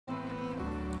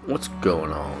What's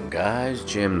going on, guys?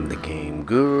 Jim the Game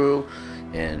Guru,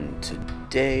 and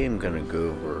today I'm gonna go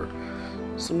over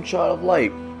some Child of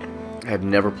Light. I've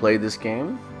never played this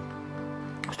game.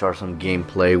 Start some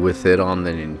gameplay with it on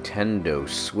the Nintendo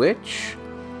Switch.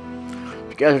 If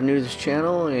you guys are new to this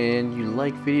channel and you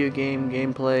like video game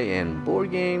gameplay and board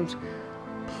games,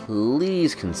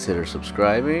 please consider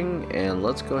subscribing, and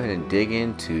let's go ahead and dig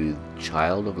into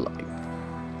Child of Light.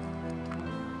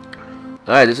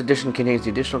 Alright, this edition contains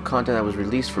the additional content that was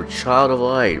released for Child of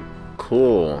Light.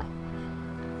 Cool.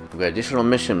 We've got additional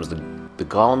missions. The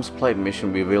Golem's Plight mission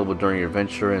will be available during your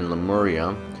adventure in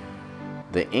Lemuria.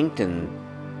 The Inked and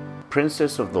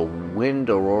Princess of the Wind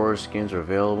Aurora skins are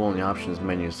available in the options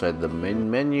menu inside the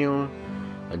menu.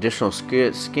 Additional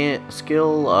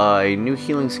skill, a new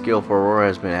healing skill for Aurora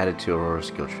has been added to Aurora's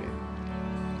skill tree.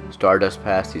 Stardust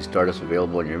Pass, these Stardust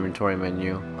available in your inventory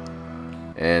menu.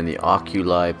 And the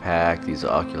Oculi pack, these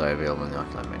are Oculi available in the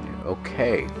Oculi menu.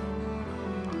 Okay.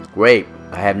 Great.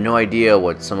 I have no idea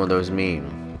what some of those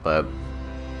mean, but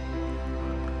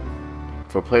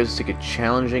for players to take a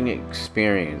challenging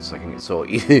experience, so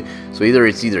either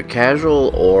it's either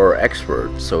casual or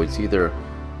expert. So it's either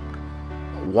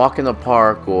walk in the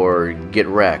park or get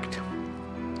wrecked.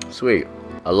 Sweet.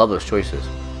 I love those choices.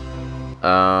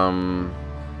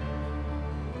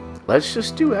 Let's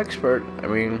just do expert. I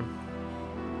mean,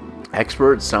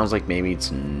 expert sounds like maybe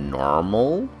it's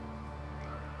normal.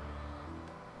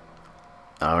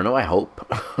 I don't know, I hope.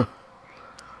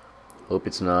 Hope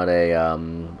it's not a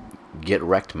get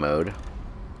wrecked mode.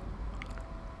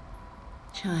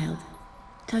 Child,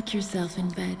 tuck yourself in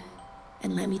bed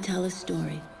and let me tell a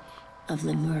story of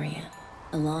Lemuria,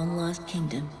 a long-lost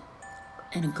kingdom,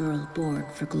 and a girl born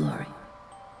for glory.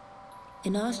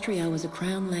 In Austria was a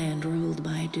crown land ruled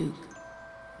by a duke.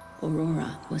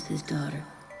 Aurora was his daughter,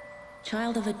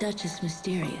 child of a duchess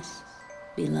mysterious,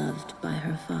 beloved by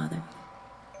her father.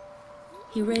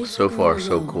 He raised So her far, alone.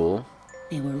 so cool.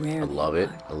 They were I rarely love it.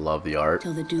 apart, I love the art.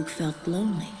 till the duke felt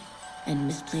lonely and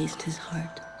misplaced his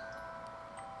heart.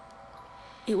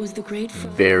 It was the great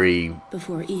Very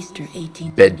before Easter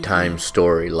 1895. bedtime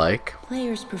story like.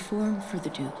 Players performed for the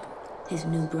duke, his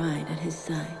new bride at his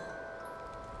side.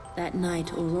 That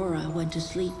night, Aurora went to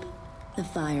sleep. The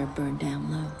fire burned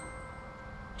down low.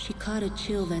 She caught a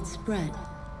chill that spread.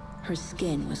 Her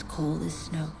skin was cold as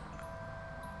snow.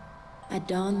 At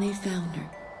dawn they found her,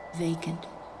 vacant,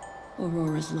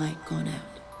 Aurora's light gone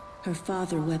out. Her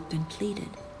father wept and pleaded,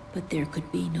 but there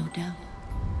could be no doubt.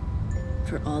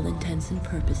 For all intents and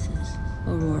purposes,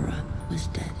 Aurora was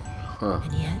dead. Huh.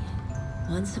 And yet,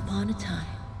 once upon a time,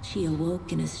 she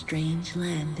awoke in a strange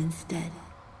land instead.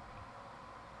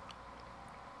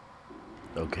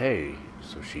 Okay,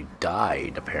 so she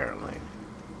died apparently.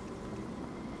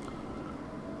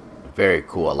 Very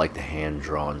cool. I like the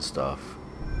hand-drawn stuff.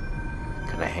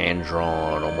 Kind of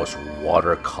hand-drawn, almost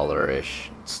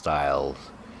watercolor-ish style.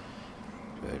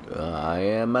 Good. I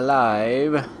am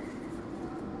alive.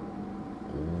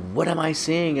 What am I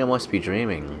seeing? I must be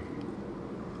dreaming.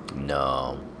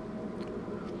 No.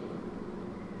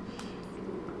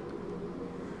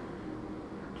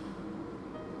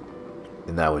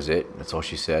 And that was it? That's all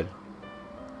she said?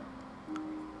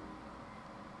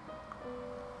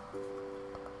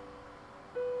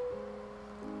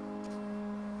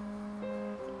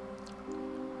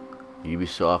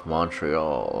 Ubisoft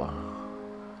Montreal.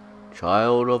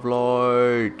 Child of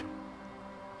Light.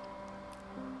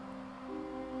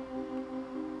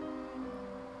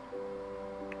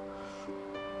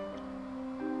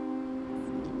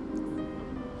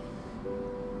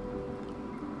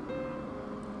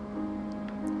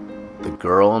 The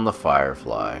Girl and the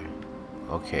Firefly.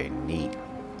 Okay, neat.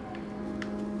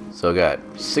 So I got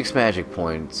 6 magic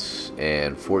points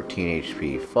and 14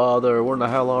 HP. Father, where the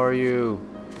hell are you?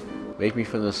 Wake me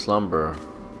from the slumber.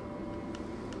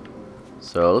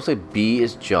 So it looks like B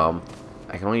is jump.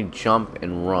 I can only jump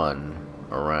and run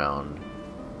around.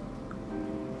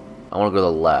 I want to go to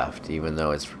the left, even though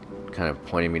it's kind of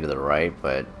pointing me to the right,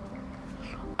 but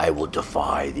I will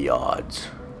defy the odds.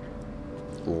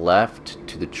 Left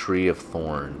to the Tree of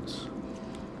Thorns.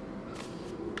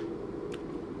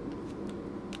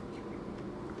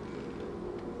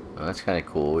 Oh, that's kind of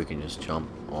cool. We can just jump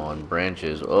on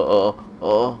branches. Oh.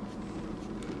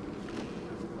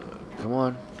 Come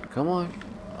on. Come on.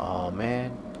 Oh,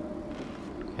 man.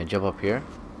 Can I jump up here?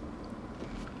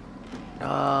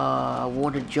 Ah, I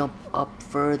want to jump up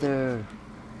further.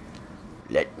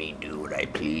 Let me do what I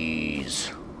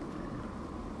please.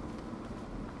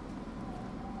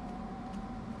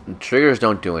 And triggers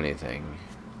don't do anything.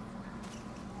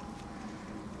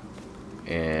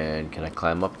 And can I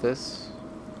climb up this?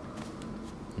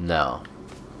 No.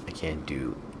 I can't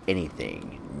do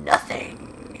anything.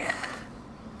 Nothing.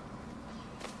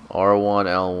 R1,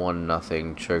 L1,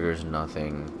 nothing. Triggers,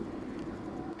 nothing.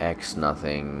 X,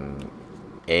 nothing.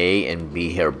 A and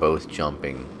B are both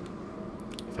jumping.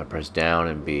 If I press down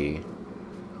and B,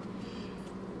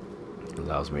 it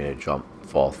allows me to jump,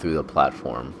 fall through the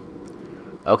platform.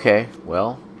 Okay,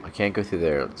 well, I can't go through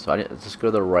there. So let's just go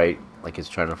to the right, like it's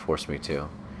trying to force me to.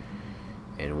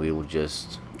 And we will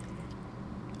just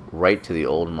right to the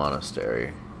old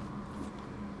monastery.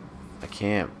 I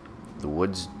can't. The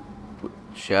woods,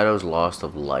 shadows lost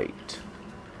of light.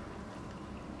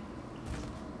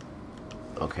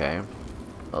 Okay.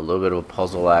 A little bit of a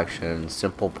puzzle action.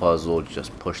 Simple puzzle.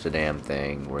 Just push the damn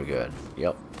thing. We're good.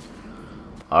 Yep.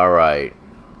 Alright.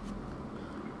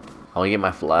 I want to get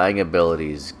my flying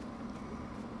abilities.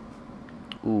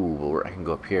 Ooh, I can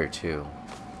go up here too.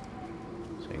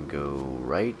 So I can go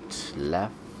right,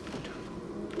 left.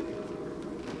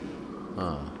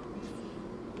 Huh.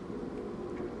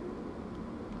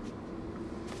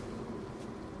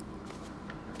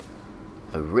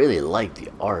 I really like the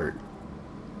art.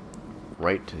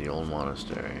 Right to the old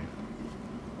monastery.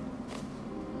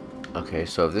 Okay,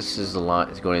 so if this is the line,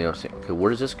 it's going to. Okay, where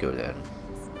does this go then?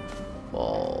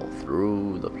 Fall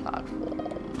through the platform.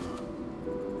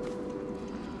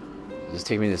 Does this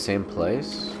take me to the same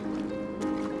place?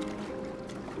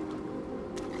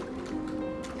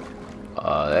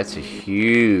 That's a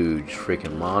huge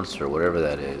freaking monster, whatever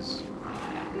that is.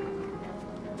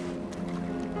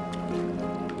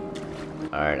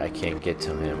 Alright, I can't get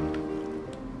to him.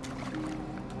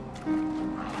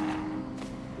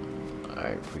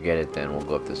 Alright, forget it then. We'll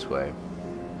go up this way.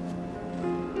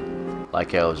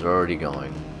 Like I was already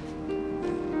going.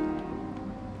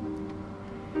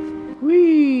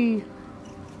 Whee!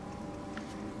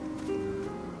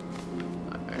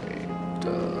 Alright,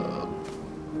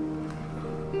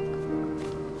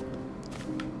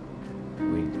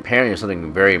 apparently there's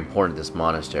something very important in this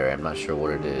monastery. I'm not sure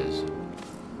what it is.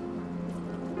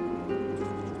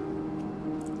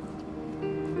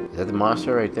 Is that the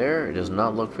monastery right there? It does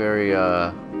not look very,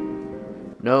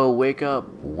 No, wake up!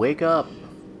 Wake up!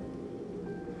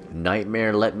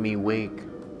 Nightmare, let me wake.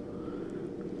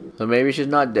 So maybe she's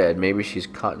not dead. Maybe she's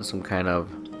caught in some kind of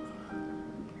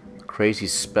crazy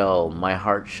spell. My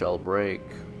heart shall break.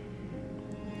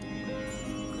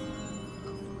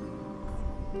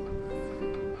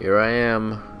 Here I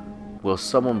am. Will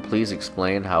someone please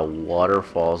explain how water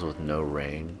falls with no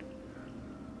rain?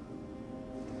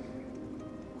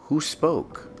 Who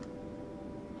spoke?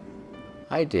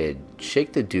 I did.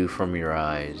 Shake the dew from your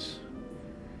eyes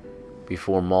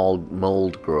before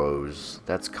mold grows.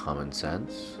 That's common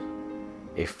sense.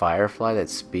 A firefly that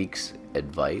speaks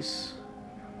advice?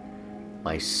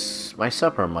 My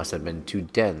supper must have been too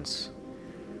dense.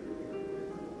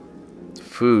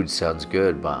 Food sounds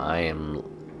good, but I am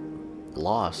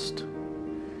lost.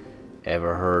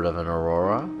 Ever heard of an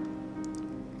aurora?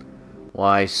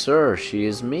 Why, sir, she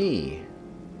is me.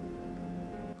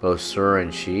 Both sir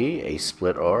and she, a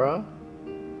split aura?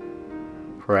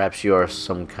 Perhaps you are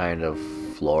some kind of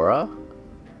flora?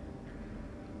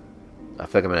 I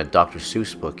feel like I'm in a Dr.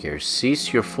 Seuss book here.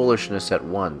 Cease your foolishness at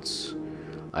once.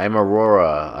 I am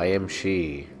Aurora. I am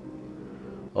she.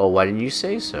 Oh, why didn't you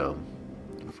say so?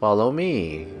 Follow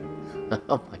me.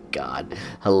 Oh my god.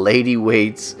 A lady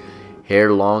waits,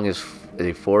 hair long as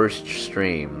a forest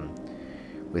stream,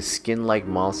 with skin like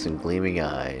moths and gleaming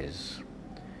eyes.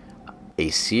 A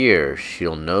seer,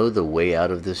 she'll know the way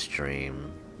out of this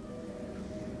dream.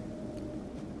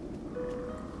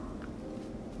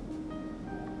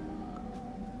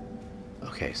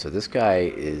 Okay, so this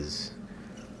guy is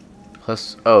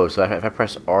plus. Oh, so if I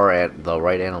press R at the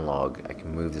right analog, I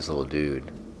can move this little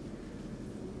dude.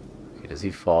 Okay, does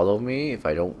he follow me if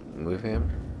I don't move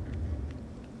him?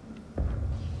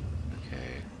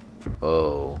 Okay.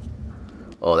 Oh.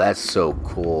 Oh, that's so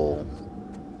cool.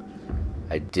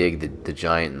 I dig the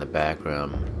giant in the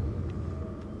background.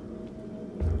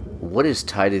 What is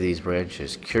tied to these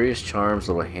branches? Curious charms,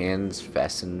 little hands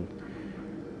fastened.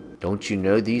 Don't you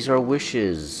know these are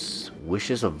wishes?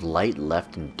 Wishes of light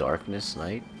left in darkness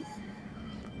night?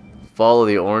 Follow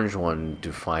the orange one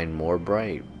to find more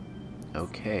bright.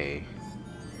 Okay.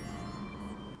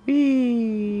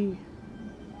 Whee!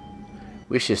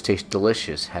 Wishes taste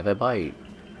delicious. Have a bite.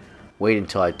 Wait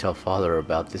until I tell father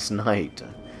about this night.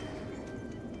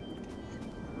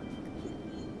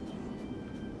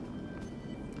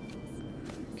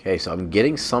 Okay, so I'm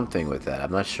getting something with that.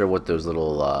 I'm not sure what those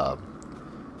little,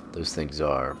 those things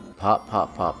are. Pop,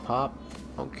 pop, pop, pop.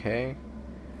 Okay.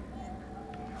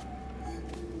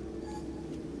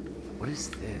 What is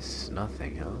this?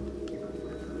 Nothing, huh?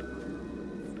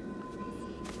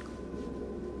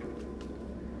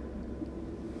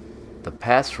 The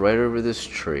path's right over this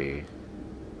tree,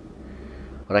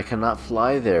 but I cannot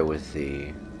fly there with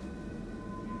thee.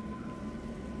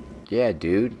 Yeah,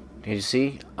 dude. Can you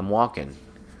see? I'm walking.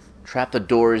 Trap the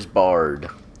door is barred.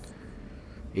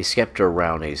 A scepter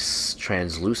around a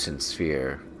translucent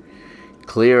sphere.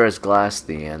 Clear as glass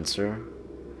the answer.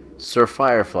 Sir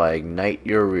Firefly, ignite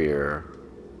your rear.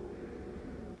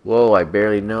 Whoa, I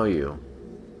barely know you.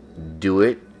 Do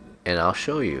it, and I'll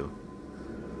show you.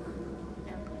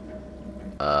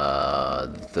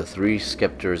 The 3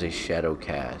 scepters a shadow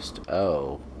cast.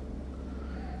 Oh.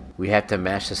 We have to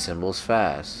match the symbols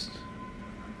fast.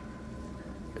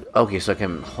 Okay, so I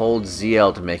can hold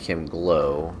ZL to make him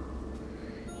glow.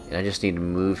 And I just need to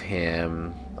move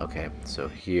him. Okay, so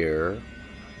here.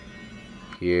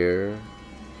 Here.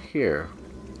 Here.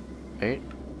 Right?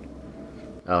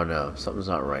 Oh no, something's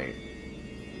not right.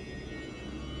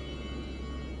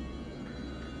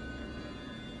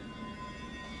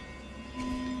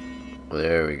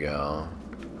 There we go.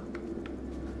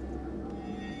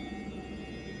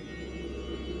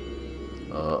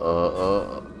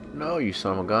 No, you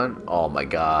son of a gun. Oh my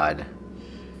god.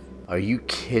 Are you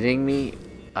kidding me?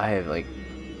 I have like...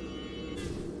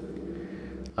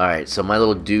 Alright, so my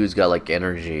little dude's got like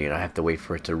energy and I have to wait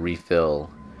for it to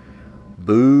refill.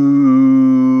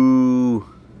 Boo!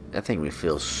 That thing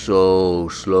refills so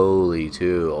slowly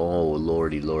too. Oh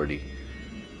lordy lordy.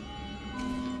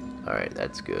 Alright,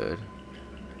 that's good.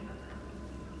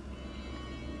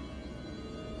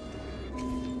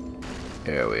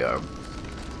 There we are.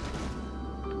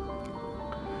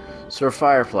 Sir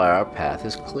Firefly, our path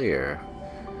is clear.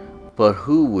 But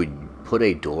who would put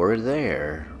a door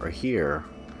there or here?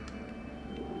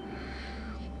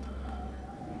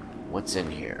 What's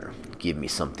in here? Give me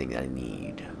something I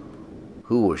need.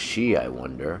 Who was she, I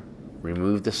wonder?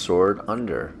 Remove the sword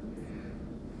under.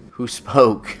 Who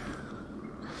spoke?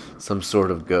 Some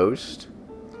sort of ghost?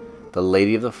 The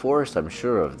lady of the forest, I'm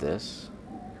sure of this.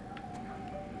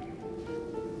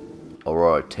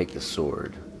 Aurora, take the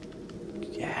sword.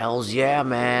 Hells yeah,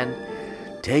 man.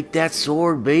 Take that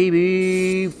sword,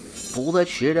 baby. Pull that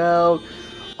shit out.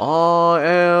 I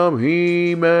am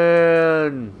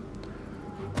He-Man.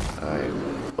 Alright.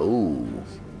 Oh.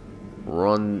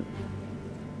 Run.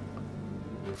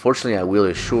 Fortunately, I wield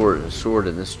a sword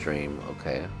in this stream.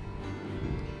 Okay.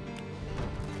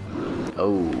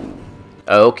 Oh.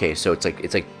 Oh, okay, so it's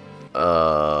like,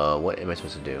 what am I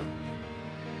supposed to do?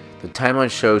 The timeline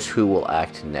shows who will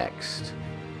act next.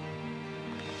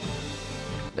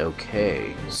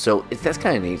 Okay, so that's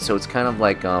kind of neat. So it's kind of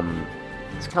like it's kind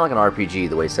of like an RPG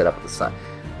the way it's set up at the side,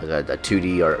 like a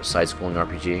 2D or side-scrolling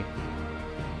RPG.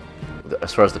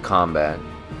 As far as the combat.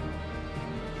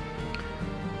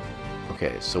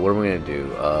 Okay, so what are we gonna do?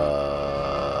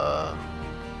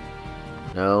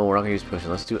 No, we're not gonna use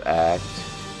pushing. Let's do act.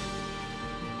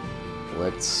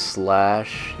 Let's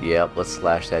slash. Yep, let's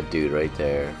slash that dude right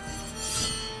there.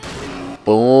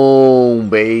 Boom,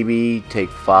 baby. Take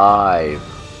 5.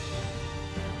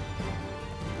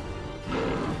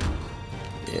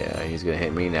 Yeah, he's gonna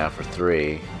hit me now for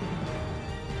 3.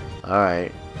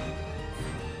 Alright.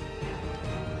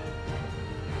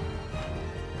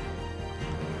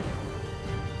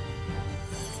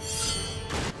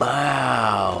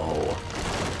 Wow.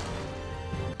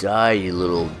 Die, you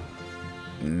little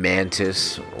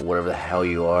mantis, or whatever the hell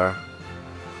you are.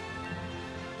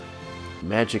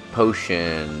 Magic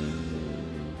potion.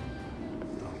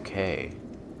 Okay.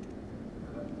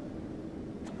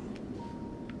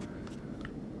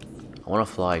 I want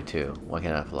to fly too. Why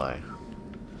can't I fly?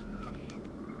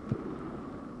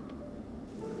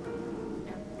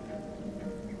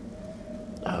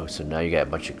 Oh, so now you got a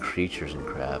bunch of creatures and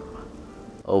crap.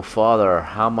 Oh, father,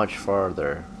 how much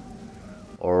farther?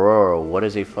 Aurora, what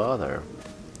is a father?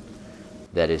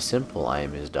 That is simple, I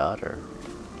am his daughter.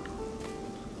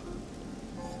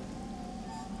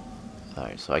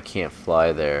 Alright, so I can't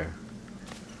fly there.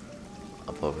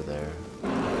 Up over there.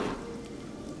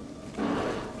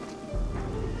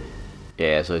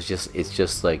 Yeah, so it's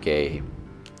just like a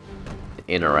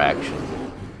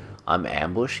interaction. I'm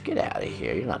ambushed? Get out of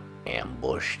here. You're not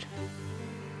ambushed.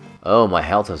 Oh, my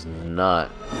health is not.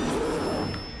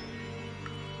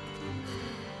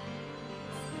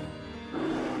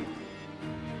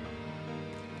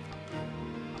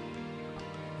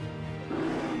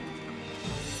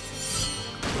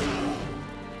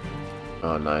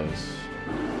 Oh, nice.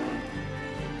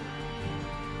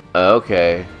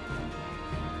 Okay.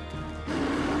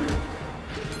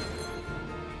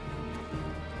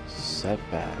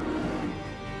 Setback.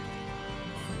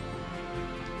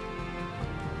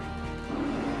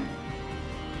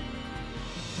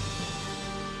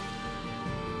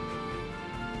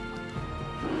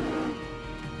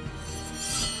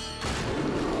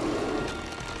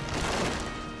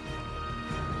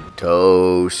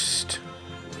 Toast.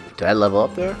 Did I level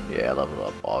up there? Yeah, I leveled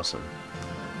up. Awesome.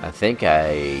 I think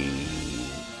I...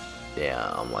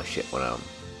 Yeah, my shit went out.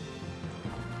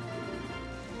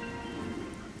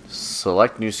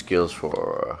 Select new skills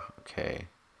for... Okay.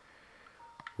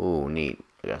 Ooh, neat.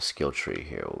 I got a skill tree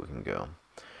here where we can go.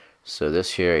 So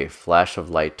this here, a flash of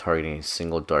light targeting a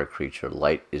single dark creature.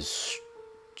 Light is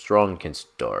strong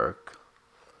against dark.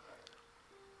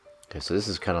 Okay, so this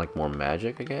is kind of like more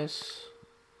magic, I guess.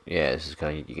 Yeah, this is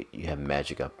kind of, you have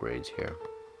magic upgrades here.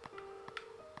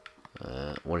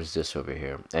 What is this over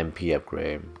here? MP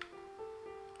upgrade.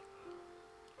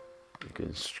 You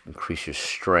can increase your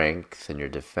strength and your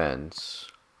defense.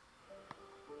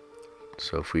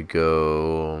 So if we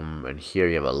go, and here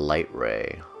you have a light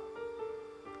ray.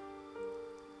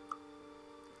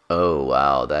 Oh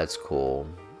wow, that's cool.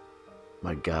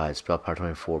 My god, spell power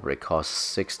 24, but it costs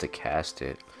 6 to cast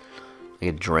it.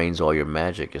 It drains all your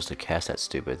magic just to cast that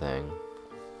stupid thing.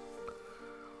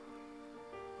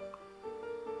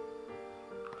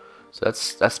 So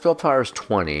that spell power is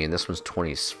 20, and this one's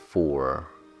 24.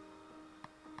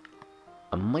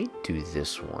 I might do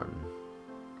this one.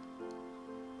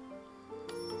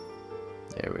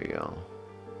 There we go.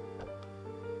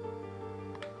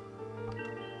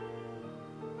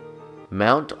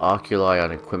 Mount oculi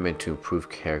on equipment to improve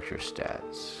character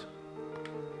stats.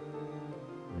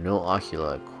 No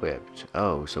ocula equipped.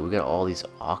 Oh, so we got all these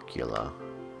ocula.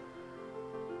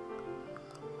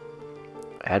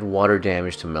 Add water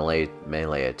damage to melee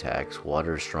attacks.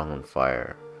 Water is strong on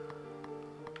fire.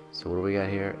 So what do we got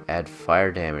here? Add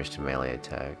fire damage to melee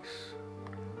attacks.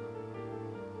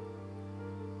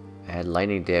 Add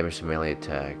lightning damage to melee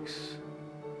attacks.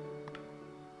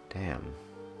 Damn.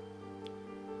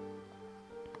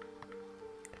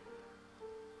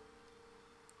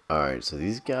 Alright, so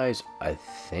these guys, I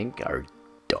think, are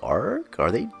dark?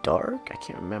 Are they dark? I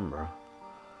can't remember.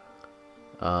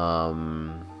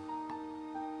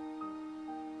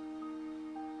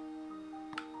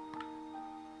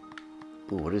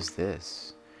 Ooh, what is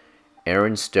this?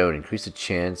 Iron Stone. Increase the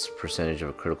chance percentage of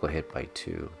a critical hit by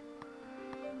 2.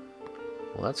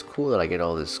 Well, that's cool that I get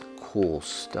all this cool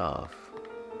stuff.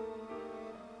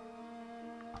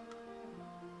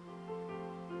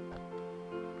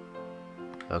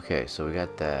 Okay, so we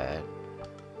got that.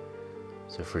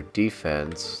 So for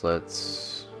defense,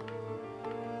 let's...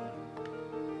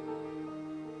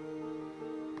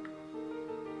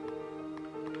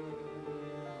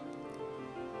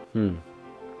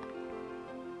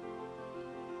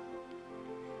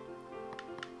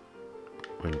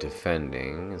 When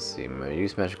defending, let's see,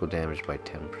 reduce magical damage by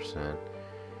 10%.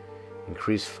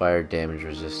 Increase fire damage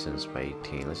resistance by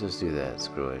 18. Let's just do that,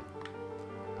 screw it.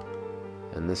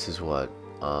 And this is what?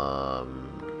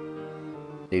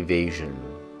 Evasion.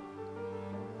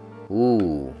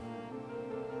 Ooh.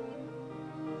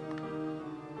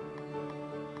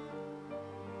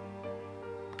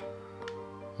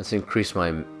 Let's increase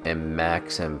my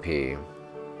max MP.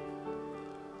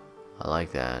 I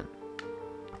like that.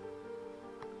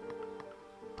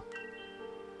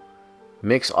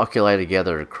 Mix oculi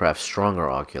together to craft stronger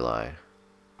oculi.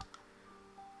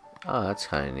 Oh, that's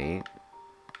kind of neat.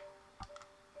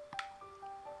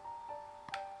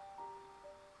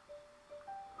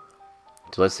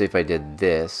 So let's say if I did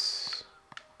this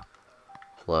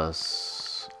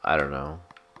plus, I don't know,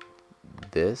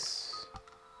 this,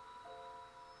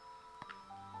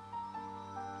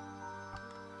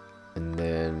 and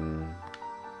then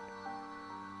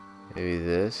maybe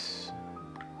this.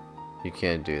 You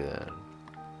can't do that.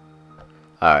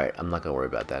 Alright, I'm not gonna worry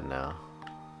about that now.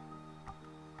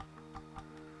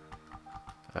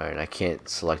 Alright, I can't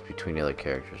select between the other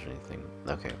characters or anything.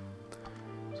 Okay.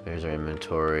 So here's our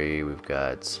inventory. We've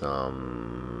got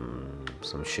some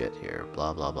shit here.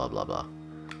 Blah blah blah blah blah.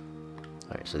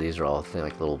 Alright, so these are all things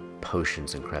like little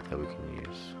potions and crap that we can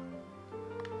use.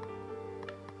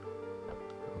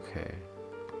 Okay.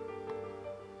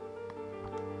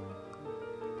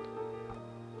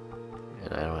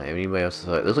 And I don't have anybody else.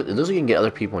 It looks like you can get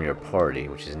other people in your party,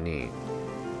 which is neat.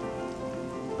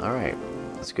 Alright,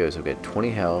 let's go. So we got 20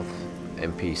 health,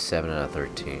 MP 7 out of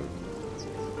 13.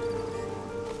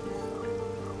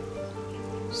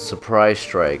 Surprise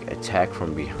strike, attack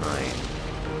from behind.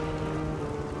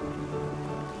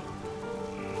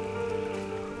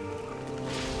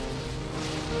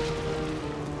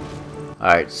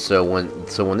 Alright, so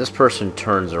when this person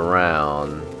turns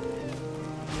around,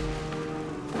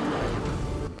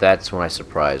 that's when I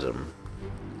surprise them.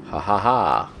 Ha ha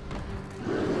ha.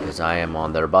 Because I am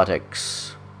on their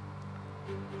buttocks.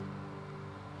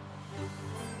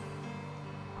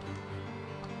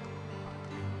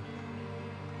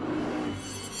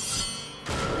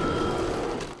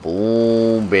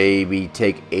 Boom, baby.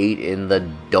 Take 8 in the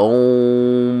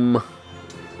dome.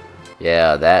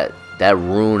 Yeah, that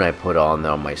rune I put on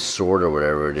there on my sword or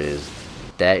whatever it is,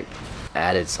 that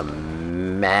added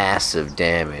some massive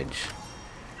damage.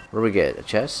 What do we get? A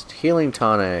chest? Healing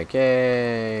tonic.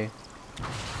 Yay.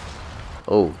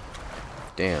 Oh,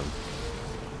 damn.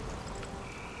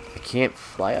 I can't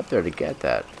fly up there to get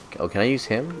that. Oh, can I use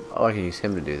him? Oh, I can use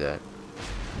him to do that.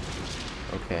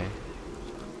 Okay.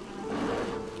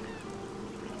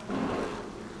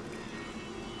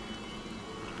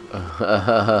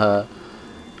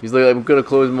 He's like, I'm gonna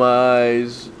close my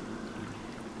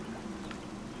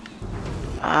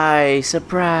eyes.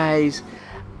 Surprise!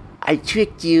 I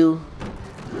tricked you.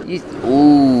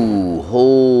 Ooh,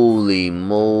 holy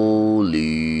moly.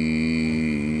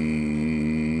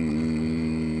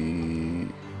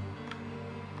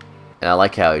 And I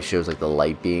like how it shows like the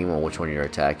light beam on which one you're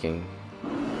attacking.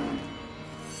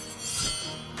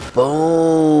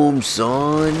 Boom,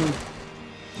 son.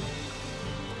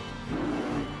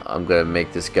 I'm gonna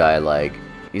make this guy like,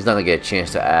 he's not gonna get a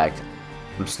chance to act.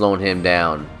 I'm slowing him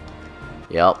down.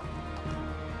 Yep.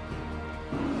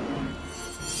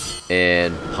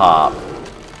 And pop.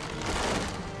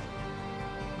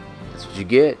 That's what you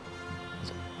get.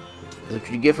 That's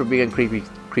what you get for being a creepy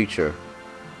creature.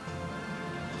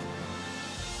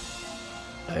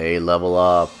 Hey, level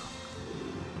up.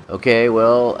 Okay,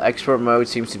 well, expert mode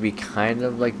seems to be kind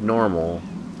of like normal.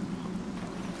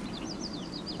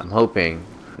 I'm hoping.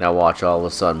 Now watch, all of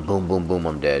a sudden, boom, boom, boom,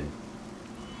 I'm dead.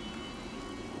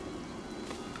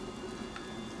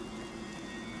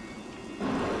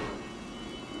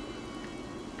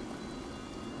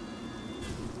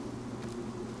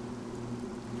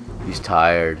 He's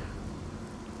tired.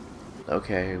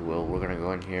 Okay, well, we're gonna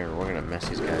go in here and we're gonna mess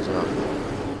these guys up.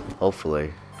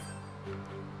 Hopefully.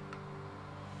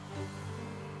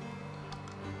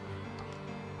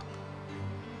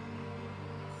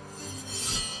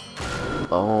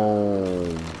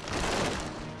 Boom.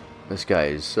 This guy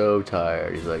is so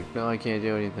tired. He's like, no, I can't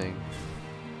do anything.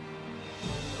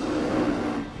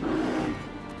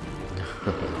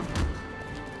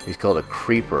 He's called a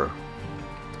creeper.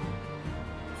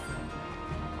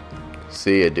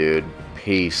 See ya, dude.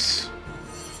 Peace.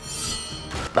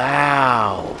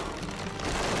 Wow.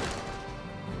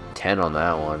 10 on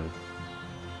that one.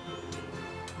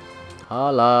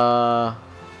 Holla.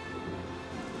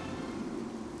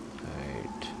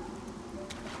 Alright.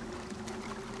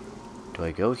 Do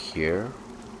I go here?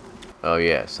 Oh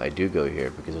yes, I do go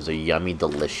here because there's a yummy,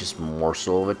 delicious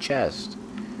morsel of a chest.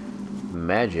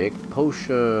 Magic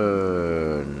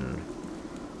potion.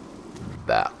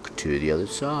 Back to the other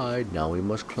side. Now we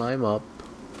must climb up.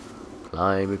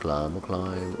 Climb, climb,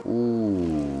 climb.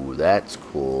 Ooh, that's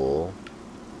cool.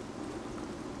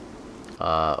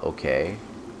 Okay.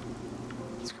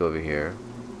 Let's go over here.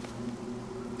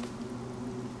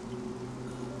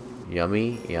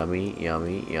 Yummy, yummy,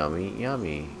 yummy, yummy,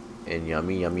 yummy. And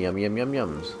yummy, yummy, yummy, yum, yum,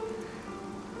 yums.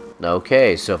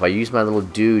 Okay, so if I use my little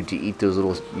dude to eat those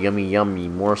little yummy, yummy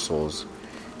morsels,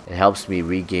 it helps me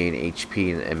regain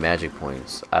HP and magic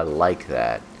points. I like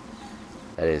that.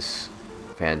 That is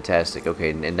fantastic.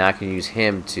 Okay, and now I can use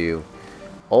him to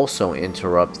also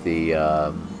interrupt the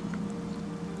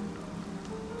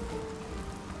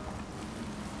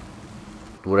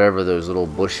whatever those little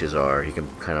bushes are. He can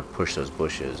kind of push those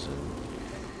bushes and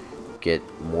get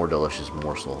more delicious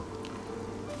morsel.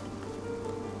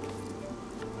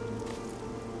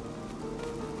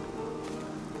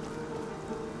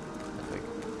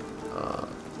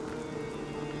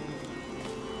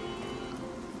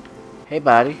 Hey,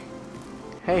 buddy.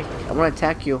 Hey, I want to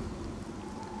attack you.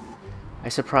 I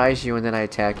surprise you and then I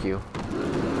attack you.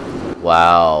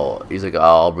 Wow. He's like, oh,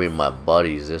 I'll bring my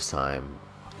buddies this time.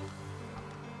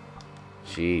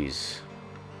 Jeez.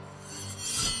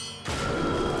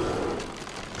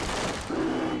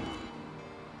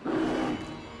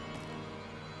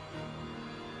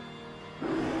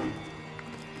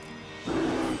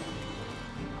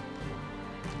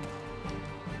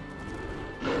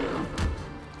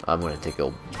 I'm gonna take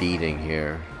a beating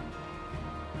here.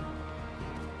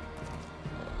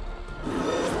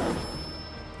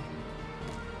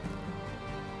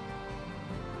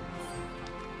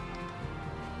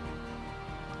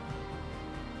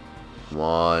 Come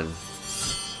on.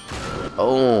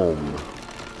 Boom.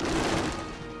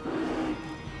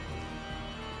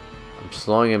 I'm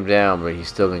slowing him down, but he's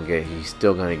still gonna get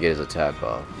his attack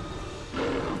off.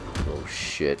 Oh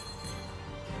shit.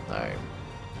 Alright.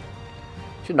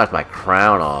 Should knock my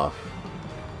crown off.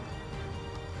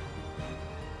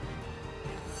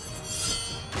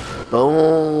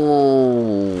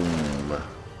 Boom.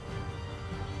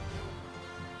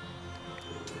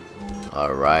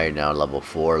 Alright, now level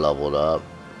 4 leveled up.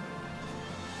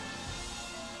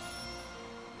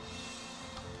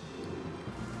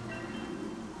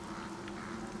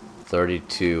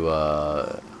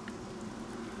 $32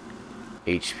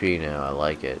 HP now. I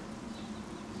like it.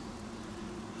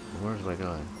 Where's my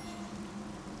guy?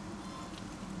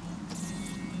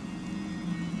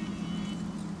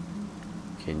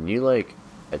 Can you like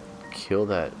kill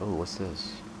that? Oh, what's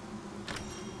this?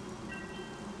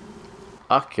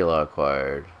 Ocular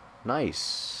acquired.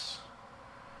 Nice.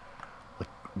 What?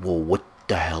 Well, what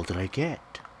the hell did I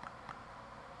get?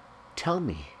 Tell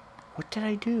me. What did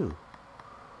I do?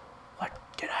 What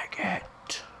did I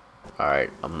get?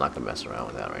 Alright, I'm not gonna mess around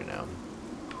with that right now.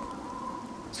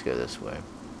 Let's go this way.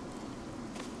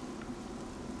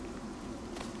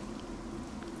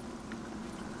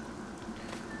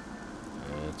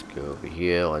 Let's go over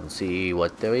here and see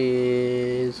what there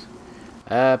is.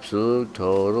 Absolute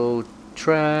total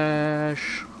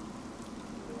trash.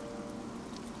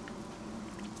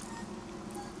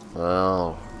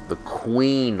 Well, the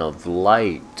Queen of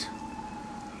Light.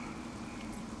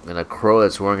 And a crow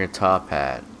that's wearing a top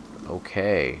hat.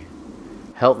 Okay.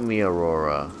 Help me,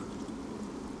 Aurora.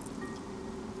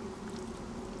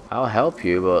 I'll help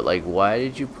you, but like, why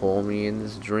did you pull me in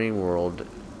this dream world?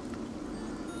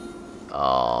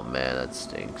 Oh man, that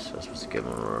stinks. I was supposed to give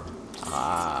him a...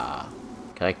 Ah.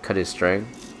 Can I cut his string?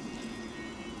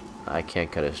 I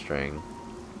can't cut his string.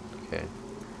 Okay.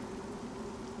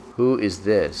 Who is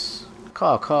this?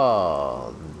 Caw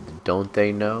caw. Don't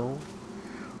they know?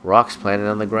 Rocks planted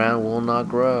on the ground will not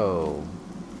grow.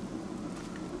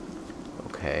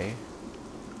 Okay.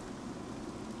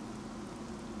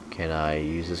 Can I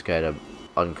use this guy to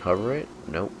uncover it?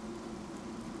 Nope.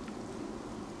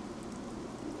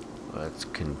 Let's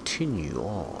continue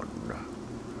on.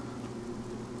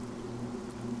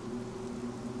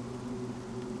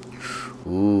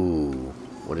 Ooh,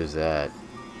 what is that?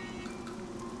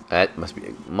 That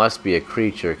must be a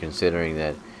creature, considering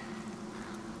that.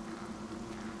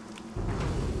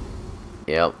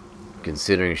 Yep,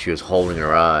 considering she was holding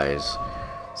her eyes.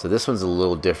 So this one's a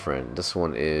little different. This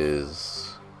one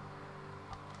is...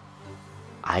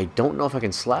 I don't know if I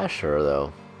can slash her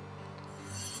though.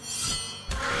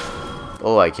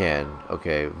 Oh, I can.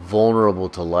 Okay, vulnerable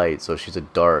to light, so she's a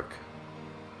dark.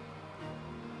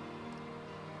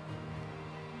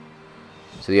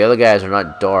 So the other guys are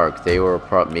not dark. They were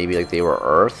maybe like they were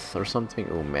earth or something.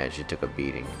 Oh man, she took a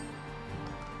beating.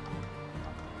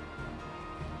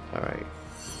 Alright.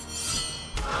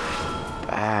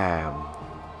 Bam.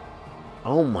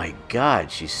 Oh my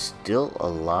god, she's still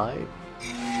alive?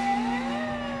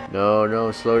 No,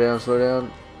 no, slow down, slow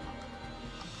down.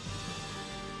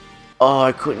 Oh,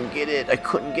 I couldn't get it. I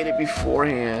couldn't get it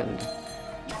beforehand.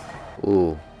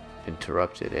 Ooh,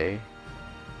 interrupted, eh?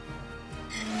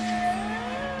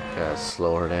 Gotta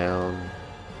slow her down.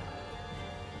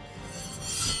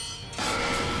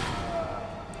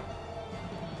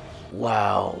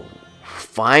 Wow.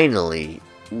 Finally.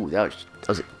 Ooh, that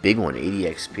was a big one. 80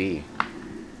 XP.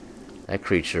 That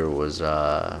creature was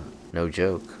no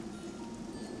joke.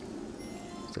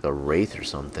 It's like a wraith or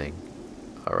something.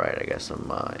 Alright, I got some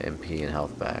MP and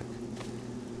health back.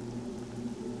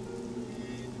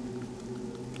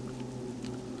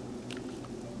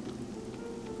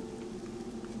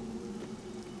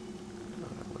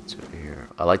 What's over here?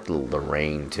 I like the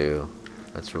rain too.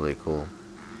 That's really cool.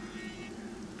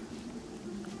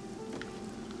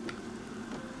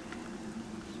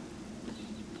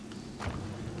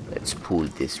 Let's pull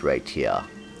this right here.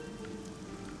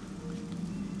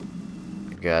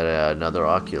 Got another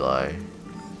oculi.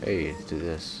 Hey, let's do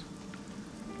this.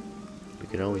 We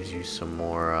can always use some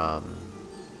more,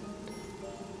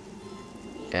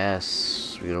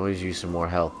 yes, we can always use some more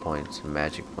health points and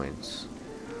magic points.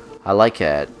 I like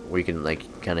that, where you can,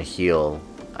 like, kind of heal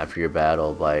after your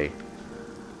battle by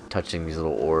touching these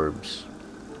little orbs.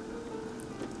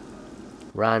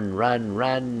 Run, run,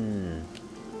 run!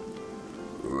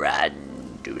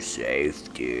 Run to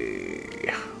safety!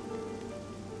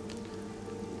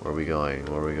 Where are we going?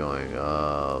 Where are we going?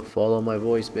 Follow my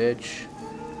voice, bitch.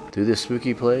 Through this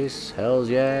spooky place? Hells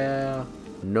yeah!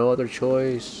 No other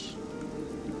choice.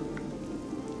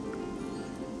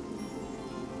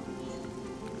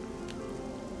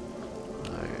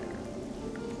 Alright.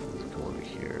 Let's go over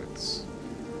here.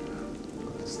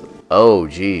 Oh,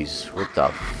 jeez. What the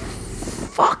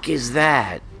fuck is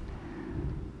that?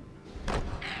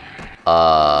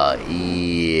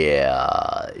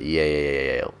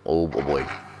 Yeah. Oh boy.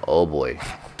 Oh boy.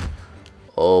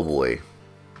 Oh boy.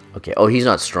 Okay, oh, he's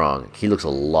not strong. He looks a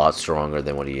lot stronger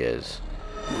than what he is.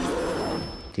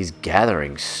 He's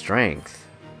gathering strength.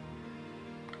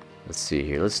 Let's see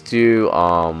here. Let's do,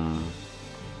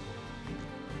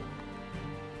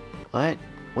 what?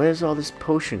 What is all this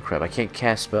potion crap? I can't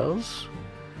cast spells?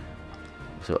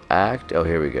 So act. Oh,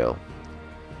 here we go.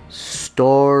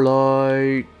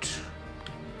 Starlight.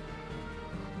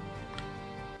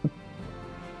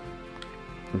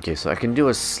 Okay, so I can do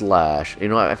a slash. You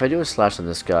know what? If I do a slash on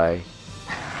this guy,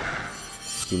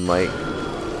 he might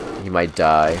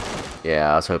die.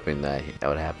 Yeah, I was hoping that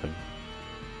would happen.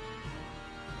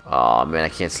 Oh man, I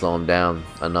can't slow him down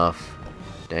enough.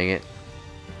 Dang it.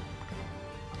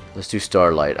 Let's do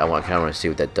Starlight. I kind of want to see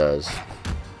what that does.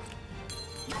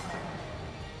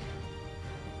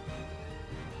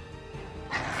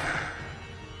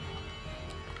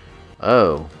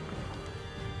 Oh.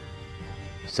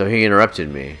 So he interrupted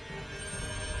me.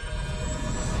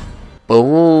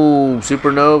 Boom!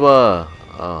 Supernova!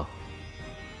 Oh.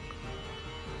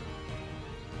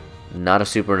 Not a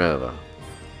supernova.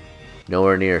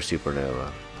 Nowhere near a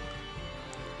supernova.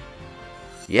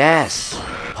 Yes!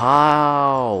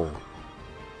 Pow!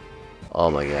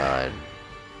 Oh my god.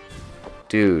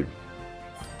 Dude.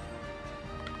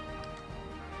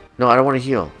 No, I don't want to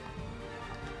heal.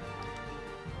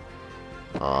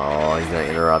 Oh, he's gonna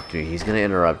interrupt me. He's gonna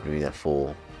interrupt me, that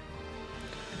fool.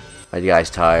 My guy's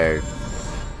tired.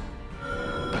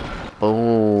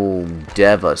 Boom.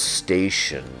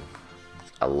 Devastation.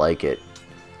 I like it.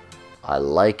 I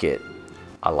like it.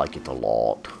 I like it a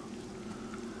lot.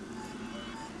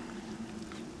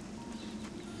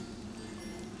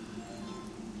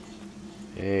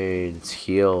 Hey, let's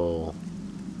heal.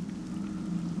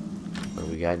 What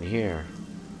do we got in here?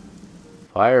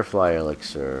 Firefly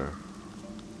elixir.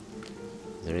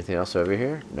 Is there anything else over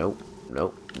here? Nope.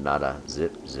 Nope. Nada.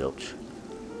 Zip. Zilch.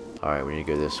 Alright, we need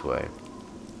to go this way.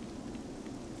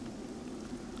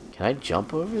 Can I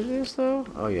jump over this, though?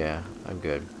 Oh, yeah. I'm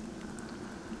good.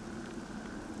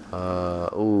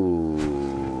 Ooh.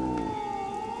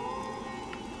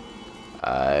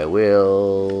 I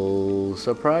will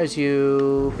surprise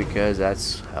you, because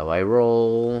that's how I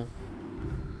roll.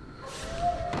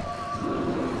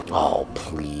 Oh,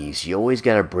 please. You always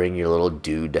gotta bring your little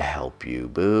dude to help you.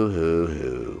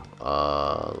 Boo-hoo-hoo.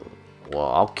 Well,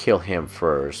 I'll kill him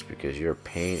first, because you're a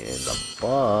pain in the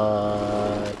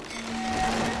butt.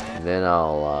 And then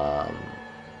I'll,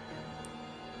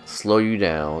 slow you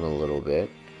down a little bit.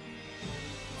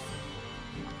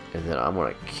 And then I'm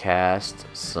gonna cast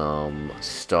some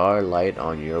Starlight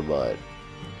on your butt.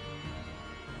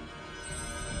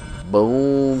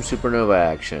 Boom! Supernova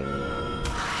action.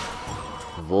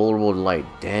 Vulnerable light.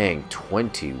 Dang,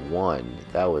 21.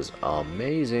 That was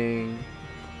amazing.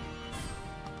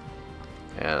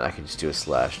 And I can just do a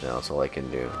slash now. That's all I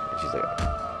can do. She's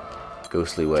like,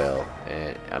 ghostly wail.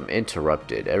 And I'm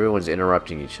interrupted. Everyone's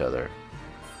interrupting each other.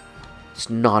 It's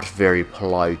not very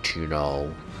polite, you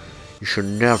know. You should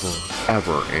never,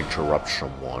 ever interrupt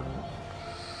someone.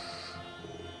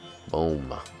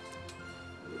 Boom.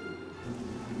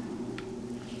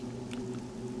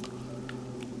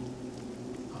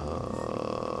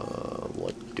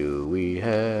 What do we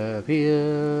have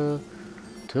here?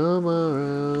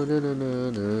 Tomorrow. Na, na,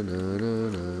 na, na, na,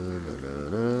 na, na,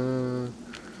 na.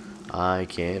 I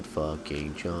can't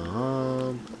fucking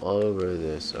jump over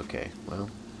this. Okay, well,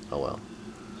 oh well.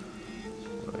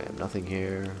 I have nothing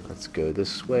here. Let's go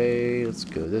this way. Let's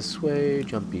go this way.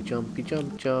 Jumpy, jumpy,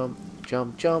 jump, jump,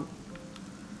 jump, jump.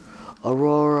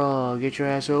 Aurora, get your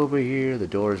ass over here. The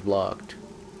door is blocked.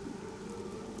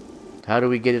 How do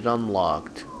we get it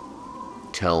unlocked?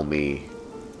 Tell me.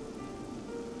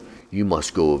 You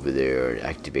must go over there and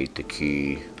activate the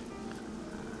key.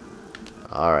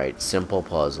 Alright, simple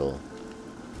puzzle.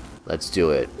 Let's do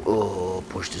it. Oh,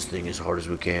 push this thing as hard as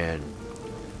we can.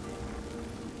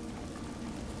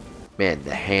 Man,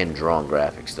 the hand-drawn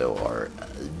graphics, though, are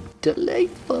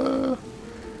delightful.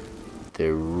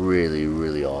 They're really,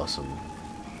 really awesome.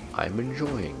 I'm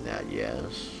enjoying that,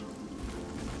 yes.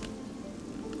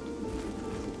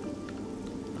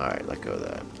 Alright, let go of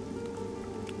that.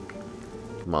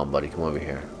 Come on, buddy, come over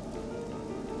here.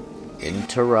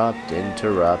 Interrupt,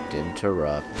 interrupt,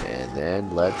 interrupt, and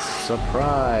then let's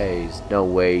surprise. No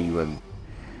way you...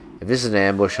 If this is an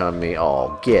ambush on me,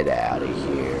 oh, get out of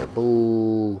here.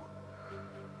 Boo.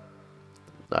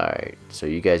 Alright, so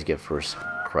you guys get first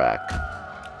crack.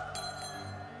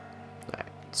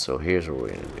 Alright, so here's what we're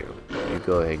gonna do. You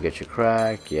go ahead and get your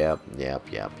crack. Yep,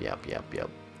 yep, yep, yep, yep, yep.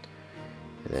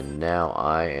 And then now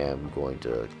I am going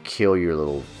to kill your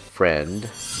little friend.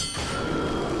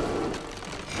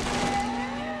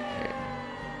 Okay.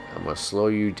 I'm gonna slow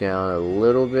you down a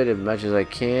little bit as much as I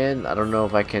can. I don't know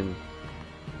if I can...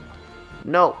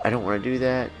 No, I don't want to do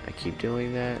that. I keep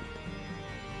doing that.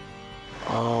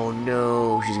 Oh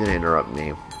no, she's gonna interrupt me.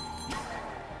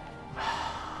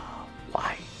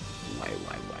 Why? Why?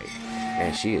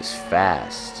 And she is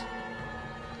fast.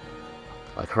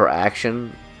 Like her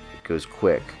action goes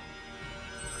quick.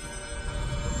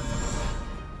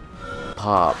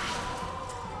 Pop.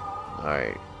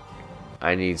 Alright.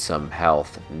 I need some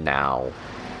health now.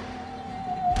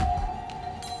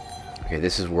 Okay,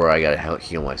 this is where I gotta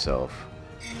heal myself.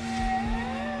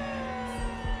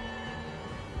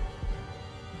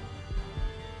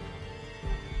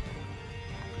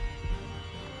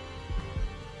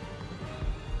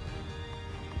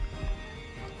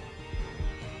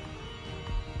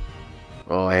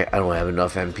 Oh, I don't have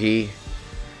enough MP.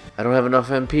 I don't have enough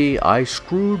MP. I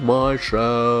screwed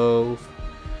myself.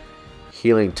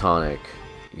 Healing tonic.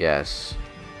 Yes.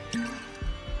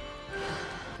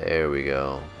 There we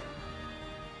go.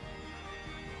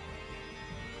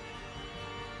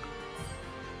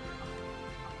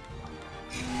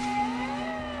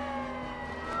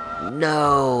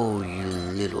 No, you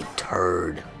little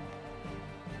turd.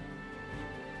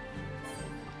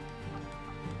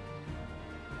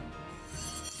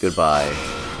 Goodbye.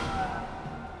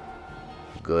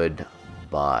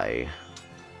 Goodbye.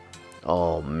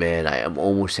 Oh man, I am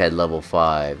almost at level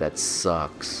 5. That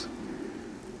sucks.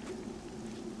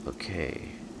 Okay.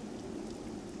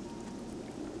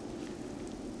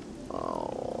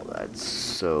 Oh, that's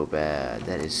so bad.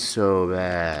 That is so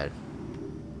bad.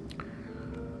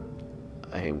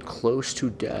 I am close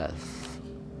to death.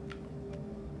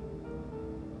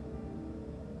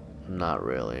 Not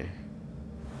really.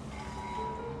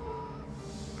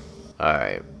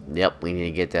 Alright. Yep, we need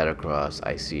to get that across.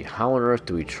 I see. How on earth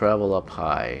do we travel up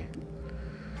high?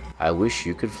 I wish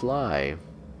you could fly.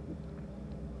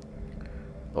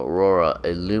 Aurora,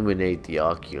 illuminate the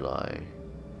oculi.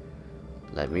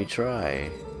 Let me try.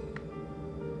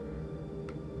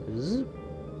 Zip.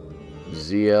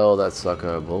 ZL, that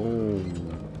sucker.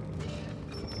 Boom.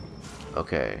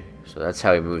 Okay, so that's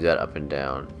how we move that up and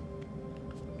down.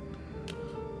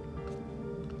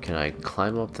 Can I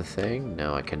climb up the thing?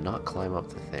 No, I cannot climb up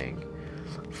the thing.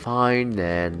 Fine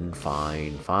then.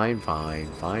 Fine.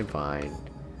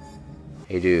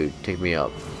 Hey dude, take me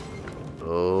up.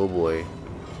 Oh boy.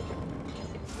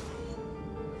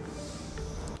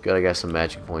 Gotta get some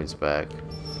magic points back.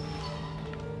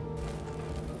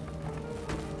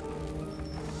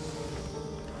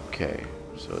 Okay,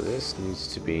 so this needs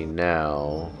to be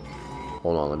now.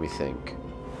 Hold on, let me think.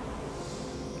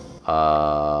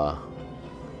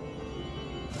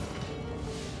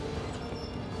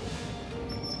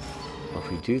 If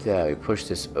we do that, we push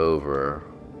this over.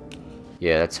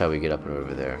 Yeah, that's how we get up and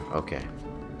over there. Okay.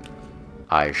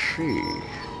 I see.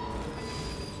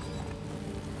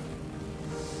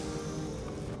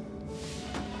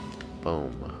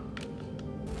 Boom.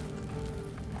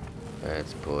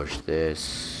 Let's push this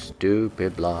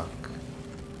stupid block.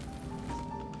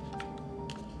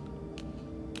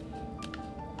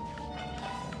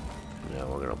 Now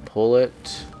we're gonna pull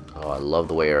it. Oh, I love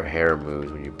the way her hair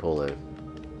moves when you pull it.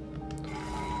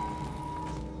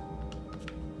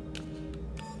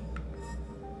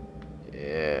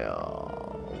 Yeah.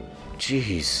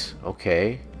 Jeez.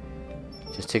 Okay.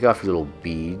 Just take off your little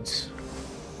beads.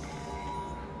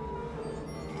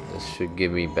 This should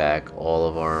give me back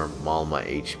all my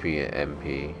HP and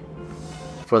MP.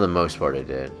 For the most part, it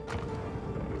did.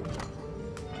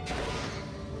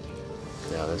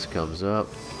 Now this comes up.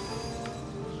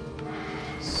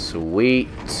 Sweet.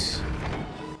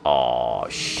 Aw,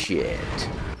 shit.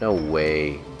 No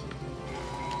way.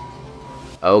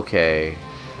 Okay.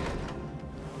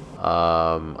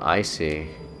 I see.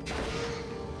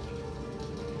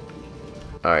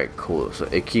 Alright, cool. So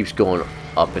it keeps going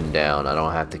up and down. I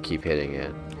don't have to keep hitting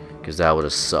it. Because that would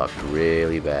have sucked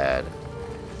really bad.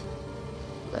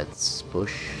 Let's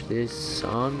push this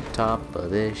on top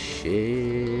of this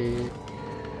shit.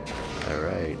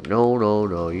 Alright.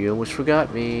 No. You almost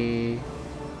forgot me.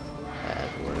 That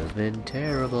would have been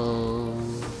terrible.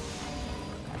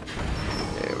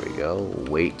 There we go.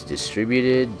 Weight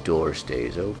distributed. Door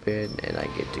stays open. And I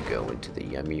get to go into the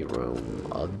yummy room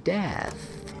of death.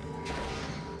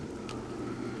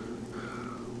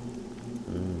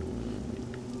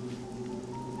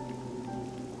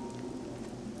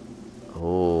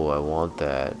 Oh, I want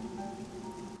that.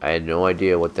 I had no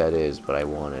idea what that is, but I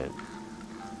want it.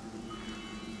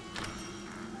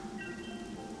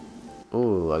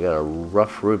 Ooh, I got a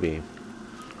rough ruby.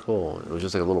 Cool. It was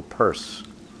just like a little purse.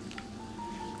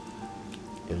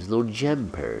 It was a little gem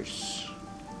purse.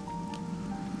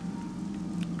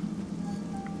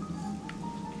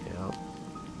 Yep.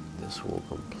 This will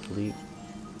complete.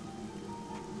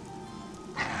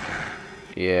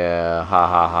 Yeah, ha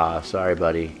ha ha. Sorry,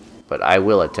 buddy. But I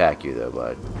will attack you, though,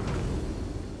 bud.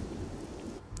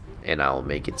 And I'll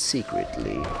make it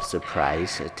secretly.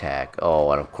 Surprise attack.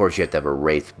 Oh, and of course you have to have a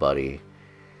Wraith, buddy.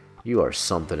 You are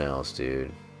something else,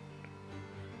 dude.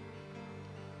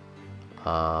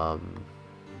 Well,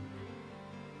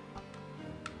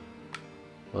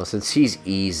 since he's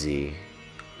easy...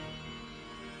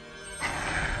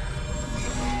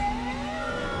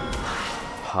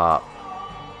 Pop.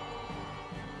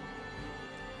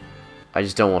 I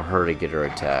just don't want her to get her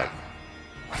attack.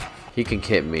 He can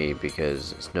hit me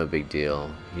because it's no big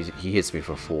deal. He hits me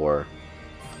for 4.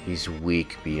 He's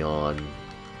weak beyond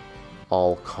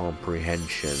all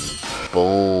comprehension.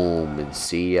 Boom, and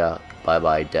see ya.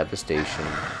 Bye-bye, devastation.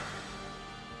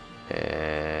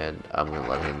 And I'm gonna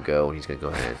let him go. He's gonna go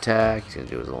ahead and attack. He's gonna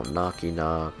do his little knocky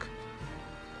knock.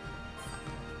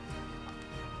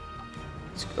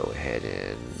 Let's go ahead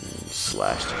and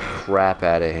slash the crap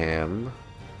out of him.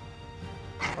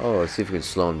 Oh, let's see if we can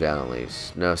slow him down at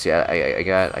least. No, see, I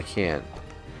can't.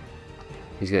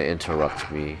 He's gonna interrupt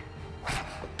me.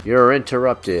 You're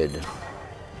interrupted.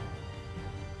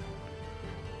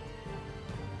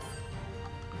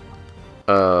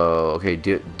 Oh, okay.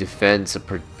 Defense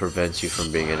prevents you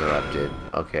from being interrupted.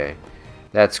 Okay,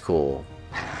 that's cool.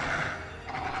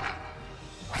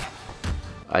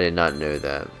 I did not know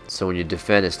that. So when you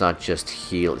defend, it's not just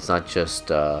heal. It's not just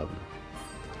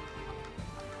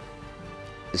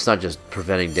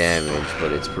preventing damage,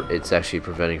 but it's actually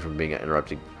preventing from being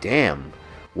interrupted. Damn,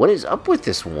 what is up with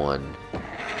this one?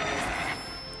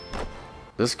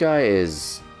 This guy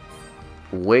is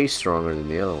way stronger than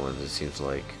the other ones. It seems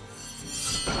like.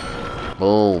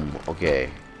 Boom. Okay.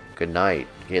 Good night.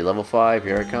 Okay, level 5.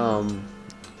 Here I come.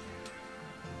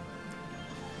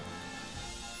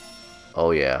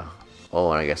 Oh yeah.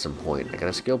 Oh, and I got some point. I got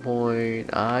a skill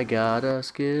point. I got a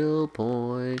skill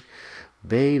point,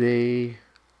 baby.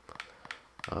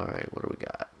 All right. What do we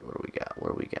got? What do we got? What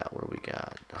do we got? What do we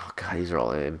got? Oh god, these are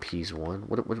all MPs. What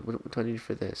do I need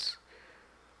for this?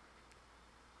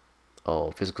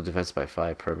 Oh, physical defense by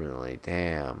 5 permanently.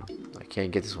 Damn. I can't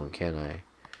get this one, can I?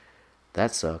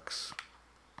 That sucks.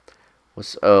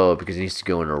 Oh, because it needs to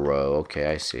go in a row. Okay,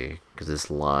 I see. Because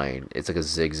this line, it's like a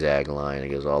zigzag line. It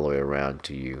goes all the way around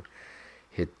till you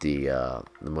hit the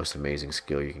most amazing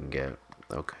skill you can get.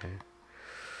 Okay.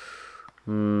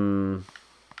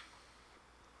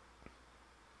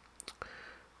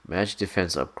 Magic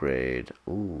defense upgrade.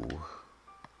 Ooh.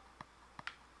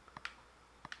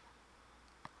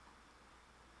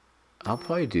 I'll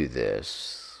probably do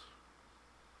this.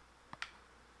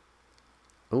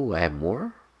 Ooh, I have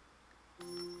more?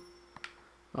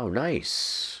 Oh,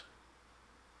 nice.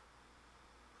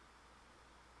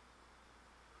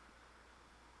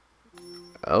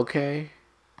 Okay.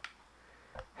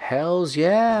 Hells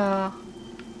yeah.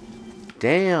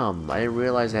 Damn, I didn't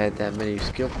realize I had that many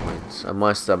skill points. I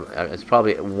must have. It's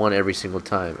probably one every single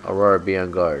time. Aurora, be on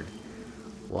guard.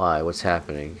 Why? What's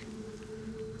happening?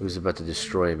 Who's about to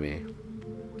destroy me?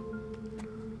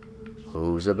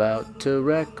 Who's about to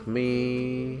wreck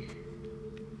me?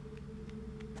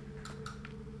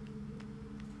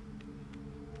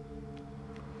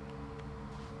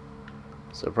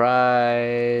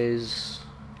 Surprise!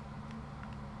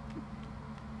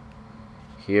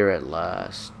 Here at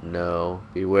last. No.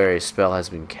 Beware, a spell has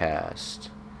been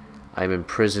cast. I am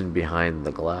imprisoned behind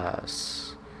the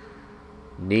glass.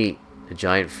 Neat. A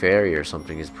giant fairy or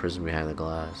something is imprisoned behind the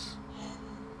glass.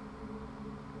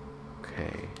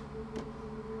 Okay.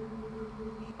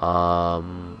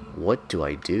 What do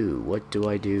I do? What do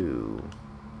I do?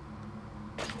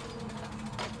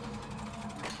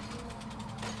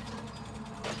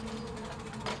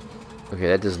 Okay,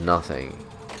 that does nothing.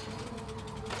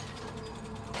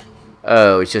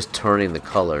 Oh, it's just turning the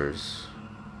colors.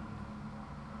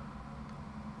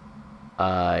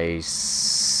 I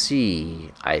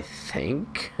see, I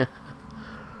think.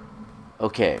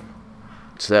 Okay.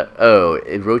 So that, oh,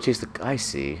 it rotates the, I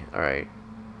see. Alright.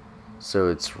 So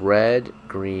it's red,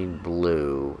 green,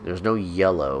 blue. There's no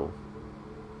yellow.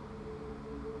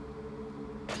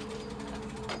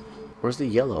 Where's the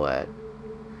yellow at?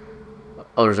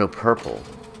 Oh, there's no purple.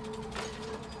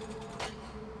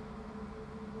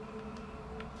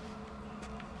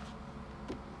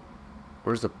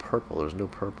 Where's the purple? There's no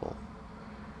purple.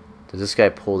 Does this guy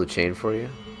pull the chain for you?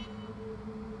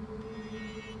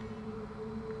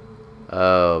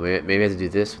 Oh, maybe I have to do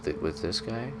this with this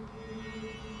guy?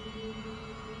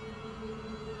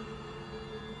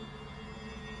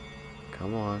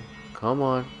 Come on. Come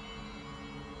on.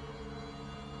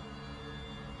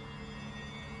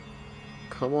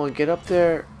 Come on, get up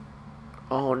there.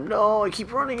 Oh no, I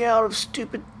keep running out of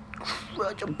stupid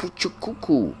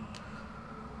cuckoo.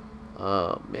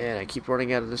 Oh man, I keep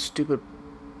running out of this stupid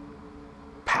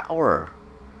power.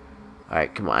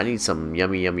 Alright, come on, I need some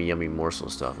yummy, yummy, yummy morsel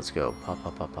stuff. Let's go. Pop,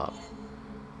 pop, pop, pop.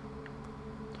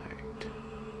 Alright.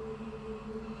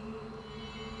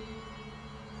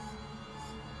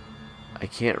 I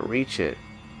can't reach it.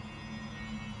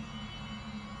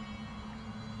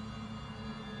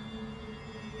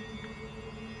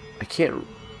 I can't...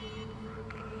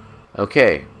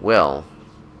 Okay, well...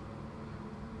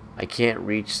 I can't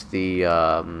reach the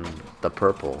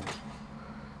purple.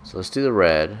 So let's do the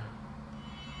red.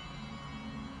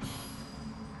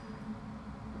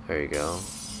 There you go.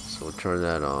 So we'll turn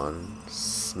that on.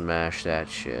 Smash that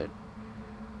shit.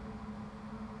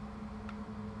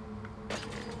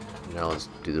 Now let's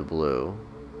do the blue.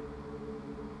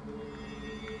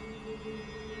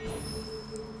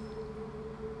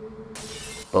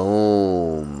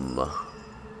 Boom.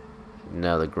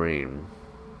 Now the green.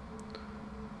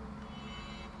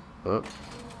 Oh.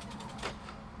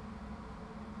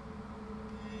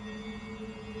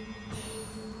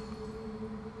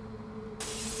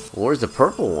 Where's the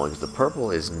purple one? 'Cause the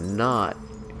purple is not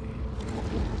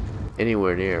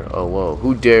anywhere near. Oh, whoa.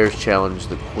 Who dares challenge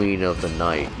the queen of the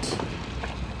night?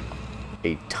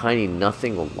 A tiny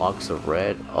nothing with locks of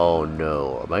red? Oh,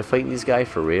 no. Am I fighting this guy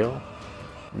for real?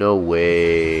 No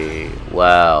way.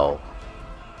 Wow.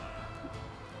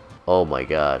 Oh, my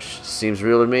gosh. Seems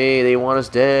real to me. They want us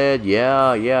dead.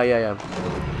 Yeah.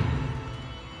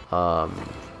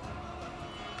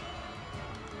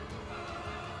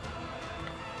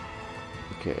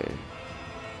 Okay.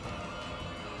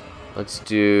 Let's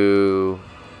do...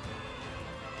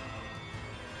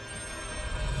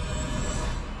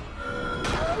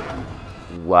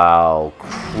 Wow,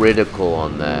 critical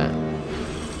on that.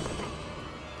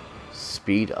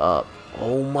 Speed up.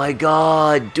 Oh my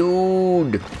god,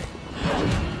 dude!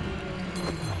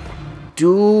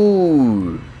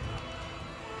 Dude!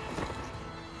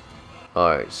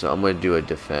 Alright, so I'm gonna do a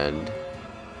defend.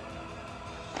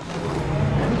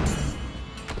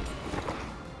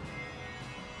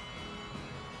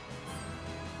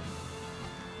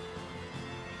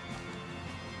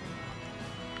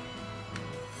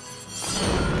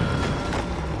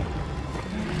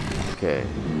 Okay.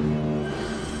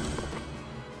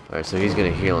 Alright, so he's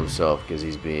gonna heal himself because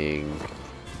he's being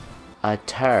a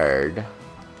turd.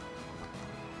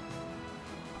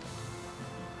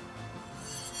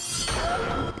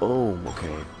 Boom,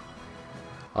 okay.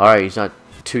 Alright, he's not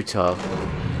too tough.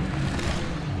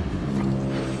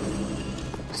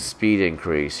 Speed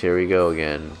increase, here we go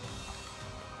again.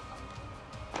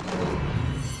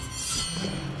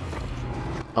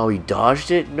 Oh, he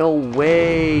dodged it? No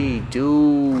way,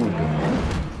 dude.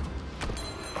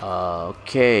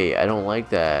 Okay, I don't like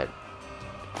that.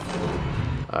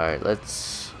 Alright,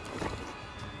 let's...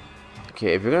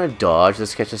 Okay, if you're gonna dodge,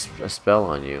 let's catch a spell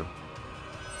on you.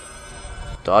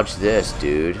 Dodge this,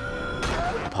 dude.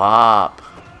 Pop.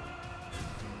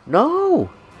 No!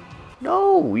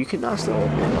 No! You cannot still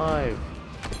be alive.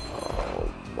 Oh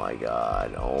my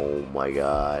god. Oh my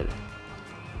god.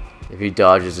 If he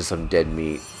dodges to some dead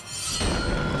meat.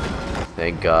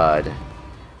 Thank god.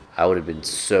 I would have been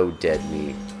so dead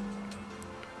meat.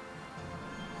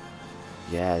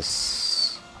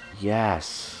 Yes.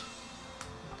 Yes.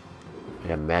 I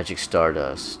got magic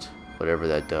stardust. Whatever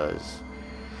that does.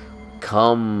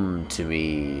 Come to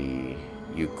me,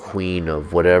 you queen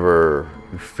of whatever,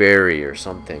 you fairy or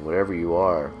something, whatever you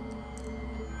are.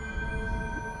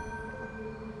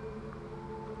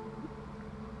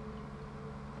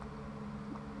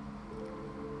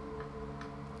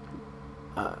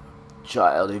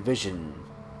 Child, a vision.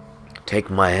 Take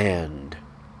my hand.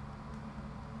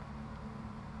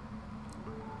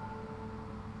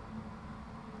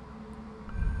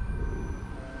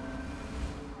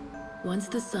 Once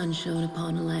the sun shone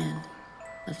upon a land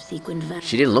of sequined valleys.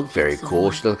 She didn't look very cool.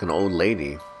 She looked like an old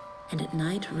lady. And at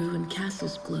night, ruined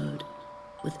castles glowed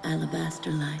with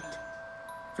alabaster light.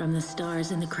 From the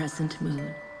stars in the crescent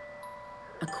moon,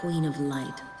 a queen of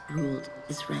light ruled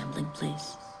this rambling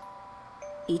place.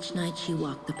 Each night she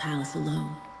walked the palace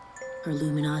alone, her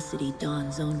luminosity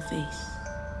dawn's own face.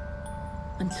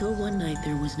 Until one night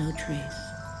there was no trace.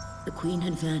 The queen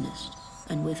had vanished,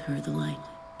 and with her the light.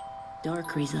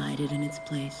 Dark resided in its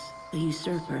place, the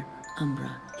usurper,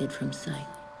 Umbra, hid from sight.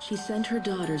 She sent her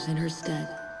daughters in her stead,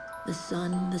 the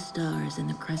sun, the stars, and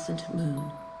the crescent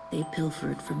moon. They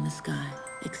pilfered from the sky,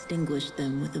 extinguished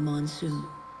them with the monsoon.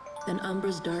 Then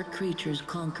Umbra's dark creatures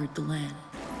conquered the land.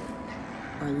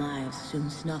 Our lives soon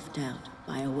snuffed out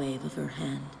by a wave of her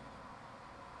hand.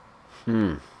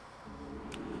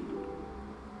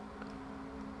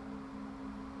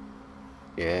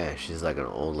 Yeah, she's like an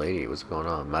old lady. What's going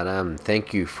on? Madame,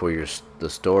 thank you for the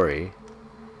story.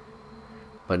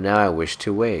 But now I wish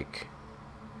to wake.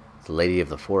 The lady of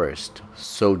the forest.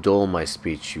 So dull my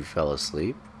speech you fell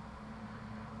asleep.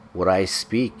 What I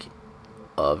speak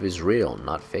of is real,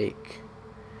 not fake.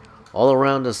 All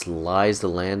around us lies the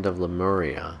land of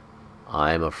Lemuria.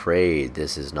 I am afraid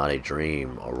this is not a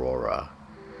dream, Aurora.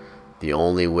 The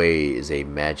only way is a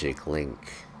magic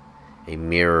link. A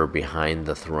mirror behind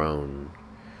the throne.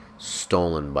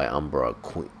 Stolen by Umbra,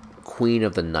 queen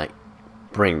of the night.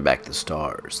 Bring back the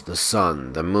stars, the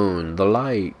sun, the moon, the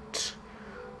light.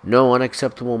 No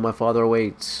unacceptable my father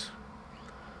waits.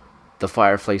 The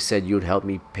firefly said you'd help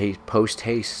me post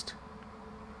haste.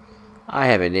 I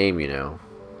have a name, you know.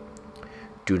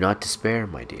 Do not despair,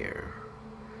 my dear.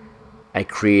 I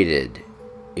created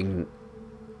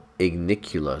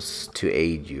Igniculus to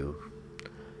aid you.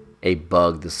 A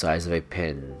bug the size of a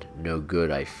pin, no good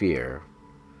I fear.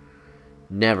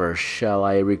 Never shall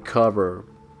I recover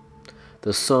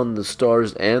the sun, the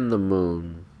stars, and the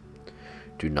moon.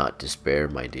 Do not despair,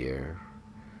 my dear,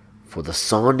 for the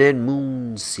sun and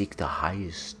moon seek the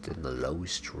highest and the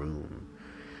lowest room.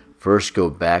 First go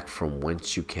back from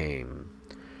whence you came,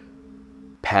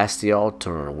 past the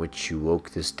altar on which you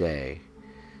woke this day,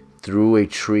 through a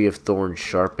tree of thorns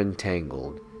sharp and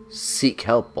tangled, seek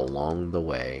help along the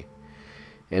way.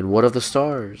 And what of the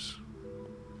stars?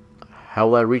 How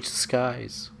will I reach the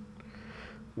skies?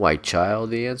 Why, child,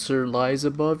 the answer lies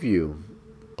above you.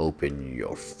 Open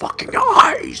your fucking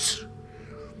eyes!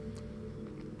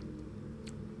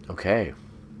 Okay.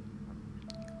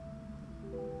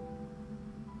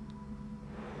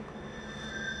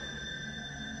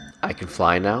 I can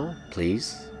fly now,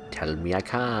 please. Tell me I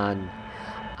can.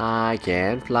 I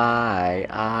can fly.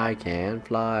 I can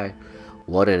fly.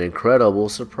 What an incredible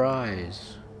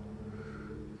surprise.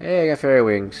 Hey, I got fairy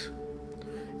wings.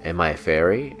 Am I a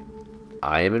fairy?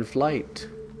 I am in flight.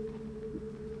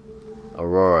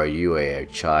 Aurora, you are a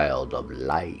child of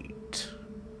light.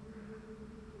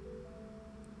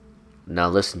 Now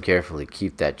listen carefully.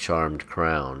 Keep that charmed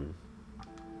crown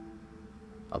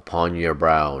upon your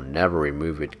brow. Never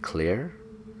remove it, clear?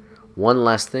 One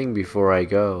last thing before I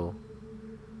go.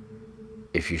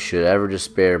 If you should ever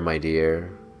despair, my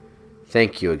dear,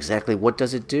 thank you. Exactly what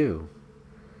does it do?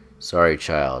 Sorry,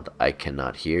 child, I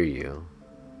cannot hear you.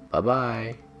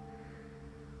 Bye-bye.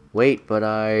 Wait, but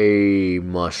I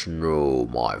must know,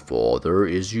 my father.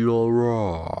 Is he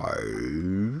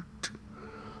alright?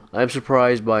 I'm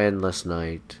surprised by endless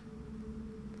night.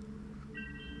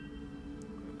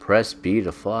 Press B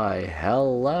to fly.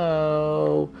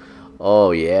 Hello.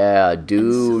 Oh yeah,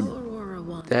 dude.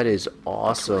 That is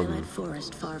awesome. Twilight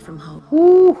forest far from home.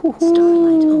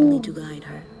 Starlight only to guide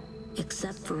her,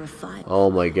 except for a fire. Oh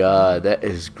my god, that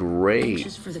is great.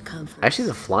 Anxious for the comfort. Actually,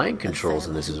 the flying controls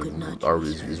in this is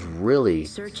really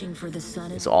Searching for the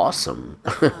sun. It's awesome.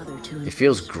 It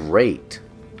feels great.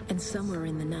 And somewhere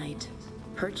in the night,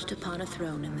 perched upon a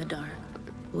throne in the dark,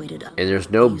 waited up. And there's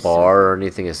no bar or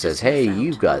anything that says, "Hey,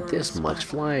 you've got this much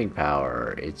flying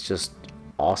power." It's just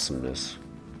awesomeness.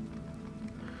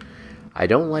 I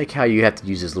don't like how you have to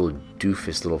use this little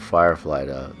doofus little firefly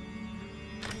to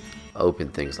open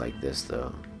things like this,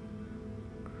 though.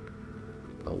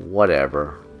 But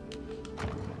whatever.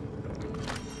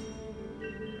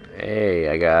 Hey,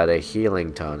 I got a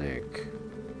healing tonic.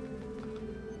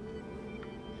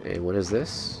 And what is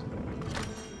this?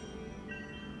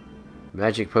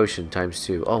 Magic potion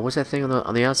 ×2. Oh, what's that thing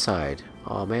on the outside?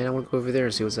 Oh man, I want to go over there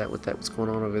and see what's going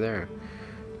on over there.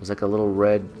 It's like a little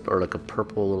red or like a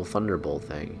purple little thunderbolt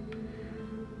thing.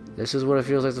 This is what it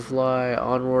feels like to fly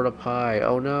onward up high.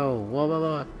 Oh no! Whoa, whoa,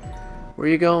 whoa. Where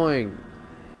are you going?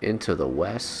 Into the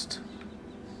west?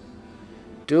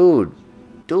 Dude!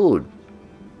 Dude!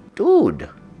 Dude!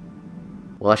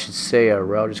 Well, I should say our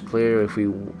route is clear. If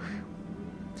we...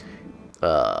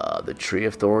 the tree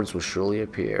of thorns will surely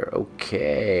appear.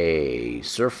 Okay.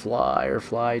 Sir, fly or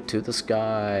fly to the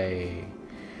sky.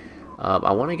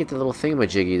 I want to get the little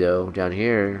thingamajiggy, though, down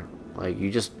here. Like, you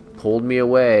just pulled me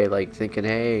away, like, thinking,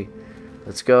 hey,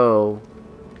 let's go.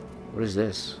 What is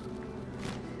this?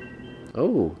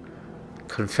 Oh.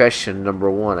 Confession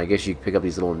 #1. I guess you can pick up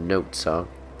these little notes, huh?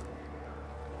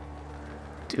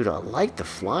 Dude, I like the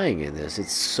flying in this.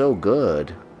 It's so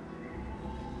good.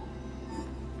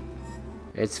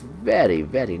 It's very,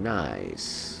 very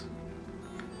nice.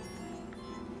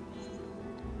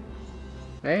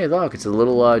 Hey, look, it's a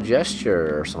little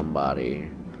gesture or somebody.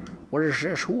 What is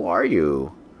this? Who are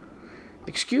you?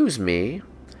 Excuse me,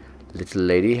 little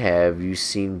lady, have you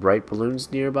seen bright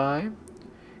balloons nearby?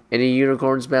 Any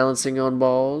unicorns balancing on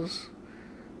balls?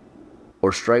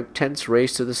 Or striped tents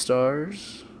race to the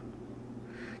stars?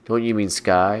 Don't you mean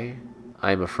sky?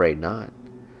 I am afraid not.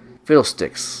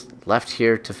 Fiddlesticks, left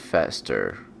here to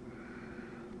fester.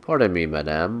 Pardon me,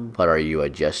 madame, but are you a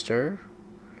jester?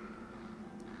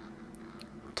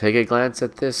 Take a glance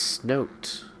at this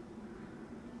note.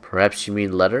 Perhaps you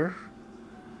mean letter?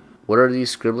 What are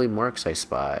these scribbly marks I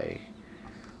spy?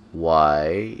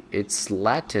 Why, it's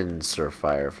Latin, Sir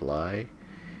Firefly.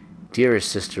 Dearest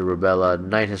sister Rubella,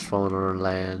 night has fallen on our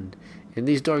land. In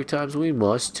these dark times we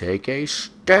must take a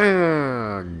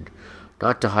stand.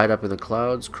 Not to hide up in the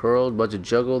clouds curled, but to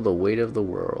juggle the weight of the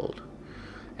world.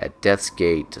 At death's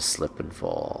gate to slip and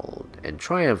fall, and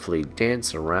triumphantly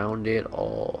dance around it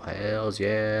all. Hells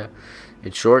yeah.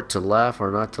 In short, to laugh or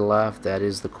not to laugh, that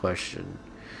is the question.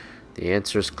 The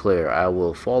answer is clear. I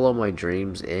will follow my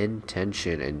dream's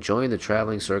intention and join the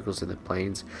traveling circles in the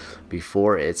plains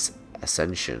before its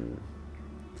ascension.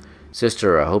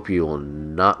 Sister, I hope you will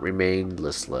not remain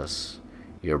listless.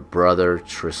 Your brother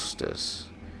Tristus.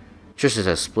 Tristus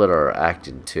has split our act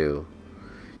in two,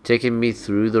 taking me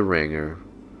through the ringer.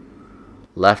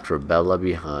 Left Rebella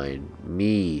behind.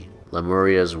 Me,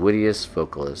 Lemuria's wittiest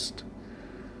vocalist.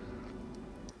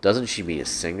 Doesn't she be a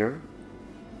singer?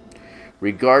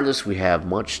 Regardless, we have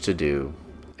much to do,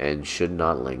 and should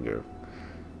not linger.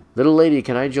 Little lady,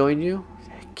 can I join you?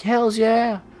 Hells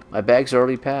yeah! My bag's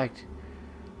already packed.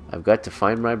 I've got to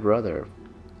find my brother,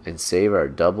 and save our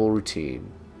double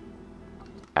routine.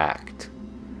 Act.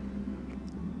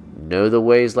 Know the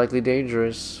way is likely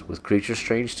dangerous, with creatures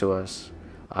strange to us.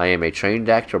 I am a trained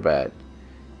acrobat.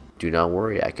 Do not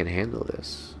worry, I can handle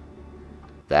this.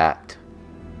 That.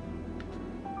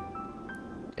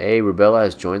 Hey, Rubella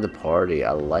has joined the party.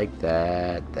 I like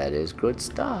that. That is good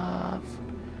stuff.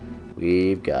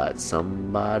 We've got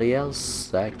somebody else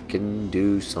that can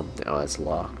do something. Oh, it's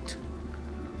locked.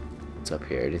 What's up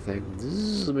here? Anything?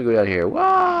 Let me go down here.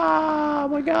 Wow! Oh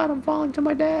my god, I'm falling to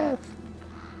my death.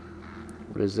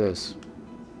 What is this?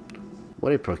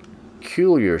 What a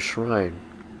peculiar shrine.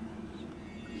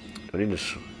 I need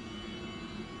to...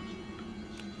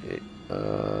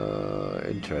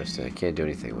 interesting. I can't do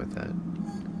anything with that.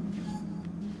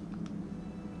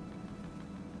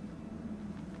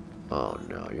 Oh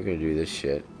no, you're gonna do this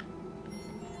shit.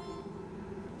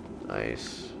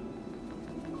 Nice.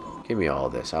 Give me all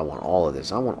this. I want all of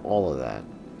this. I want all of that.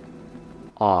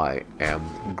 I am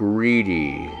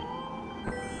greedy.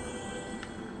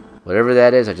 Whatever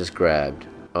that is, I just grabbed.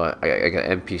 Oh, I got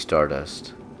MP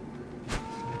Stardust.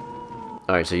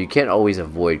 Alright, so you can't always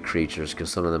avoid creatures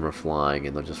because some of them are flying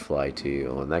and they'll just fly to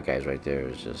you. And that guy's right there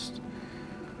is just...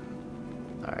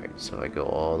 Alright, so I go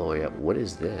all the way up. What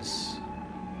is this?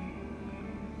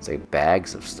 It's like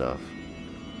bags of stuff.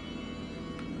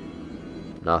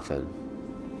 Nothing.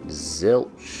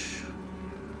 Zilch.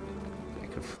 I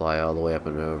can fly all the way up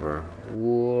and over. What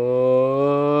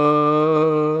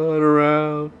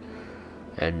around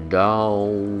and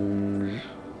down.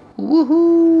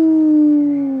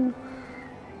 Woohoo!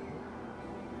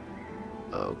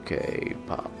 Okay,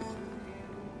 pop.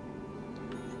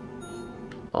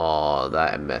 Oh,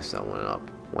 that messed that one up.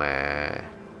 Wah.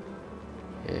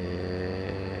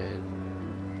 And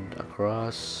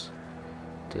across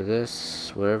to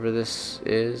this, whatever this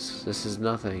is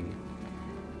nothing.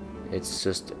 It's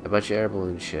just a bunch of air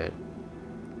balloon shit.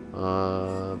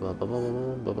 Oh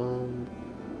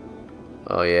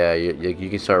yeah, you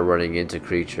can start running into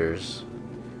creatures.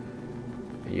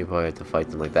 You probably have to fight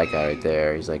them like that guy right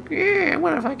there. He's like, yeah, I'm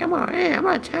gonna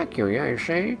attack you. Yeah, you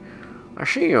see? I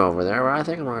see you over there, but I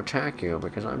think I'm gonna attack you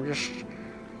because I'm just,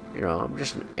 you know, I'm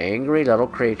just an angry little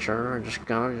creature. I'm just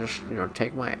gonna you know,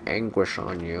 take my anguish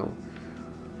on you.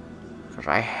 Because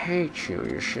I hate you,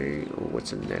 you see? Ooh,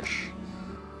 what's in this?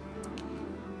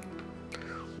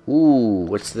 Ooh,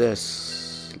 what's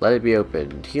this? Let it be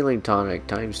opened. Healing tonic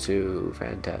 ×2.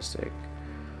 Fantastic.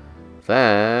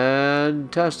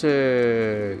 Fantastic!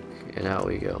 And out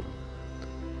we go.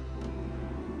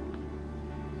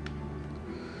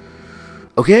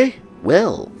 Okay,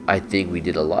 well, I think we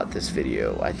did a lot this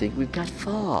video. I think we've got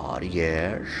far,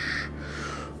 yes.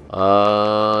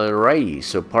 Alrighty,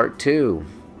 so part 2.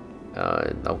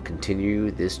 I'll continue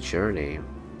this journey.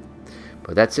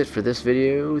 But that's it for this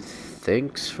video.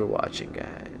 Thanks for watching,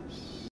 guys.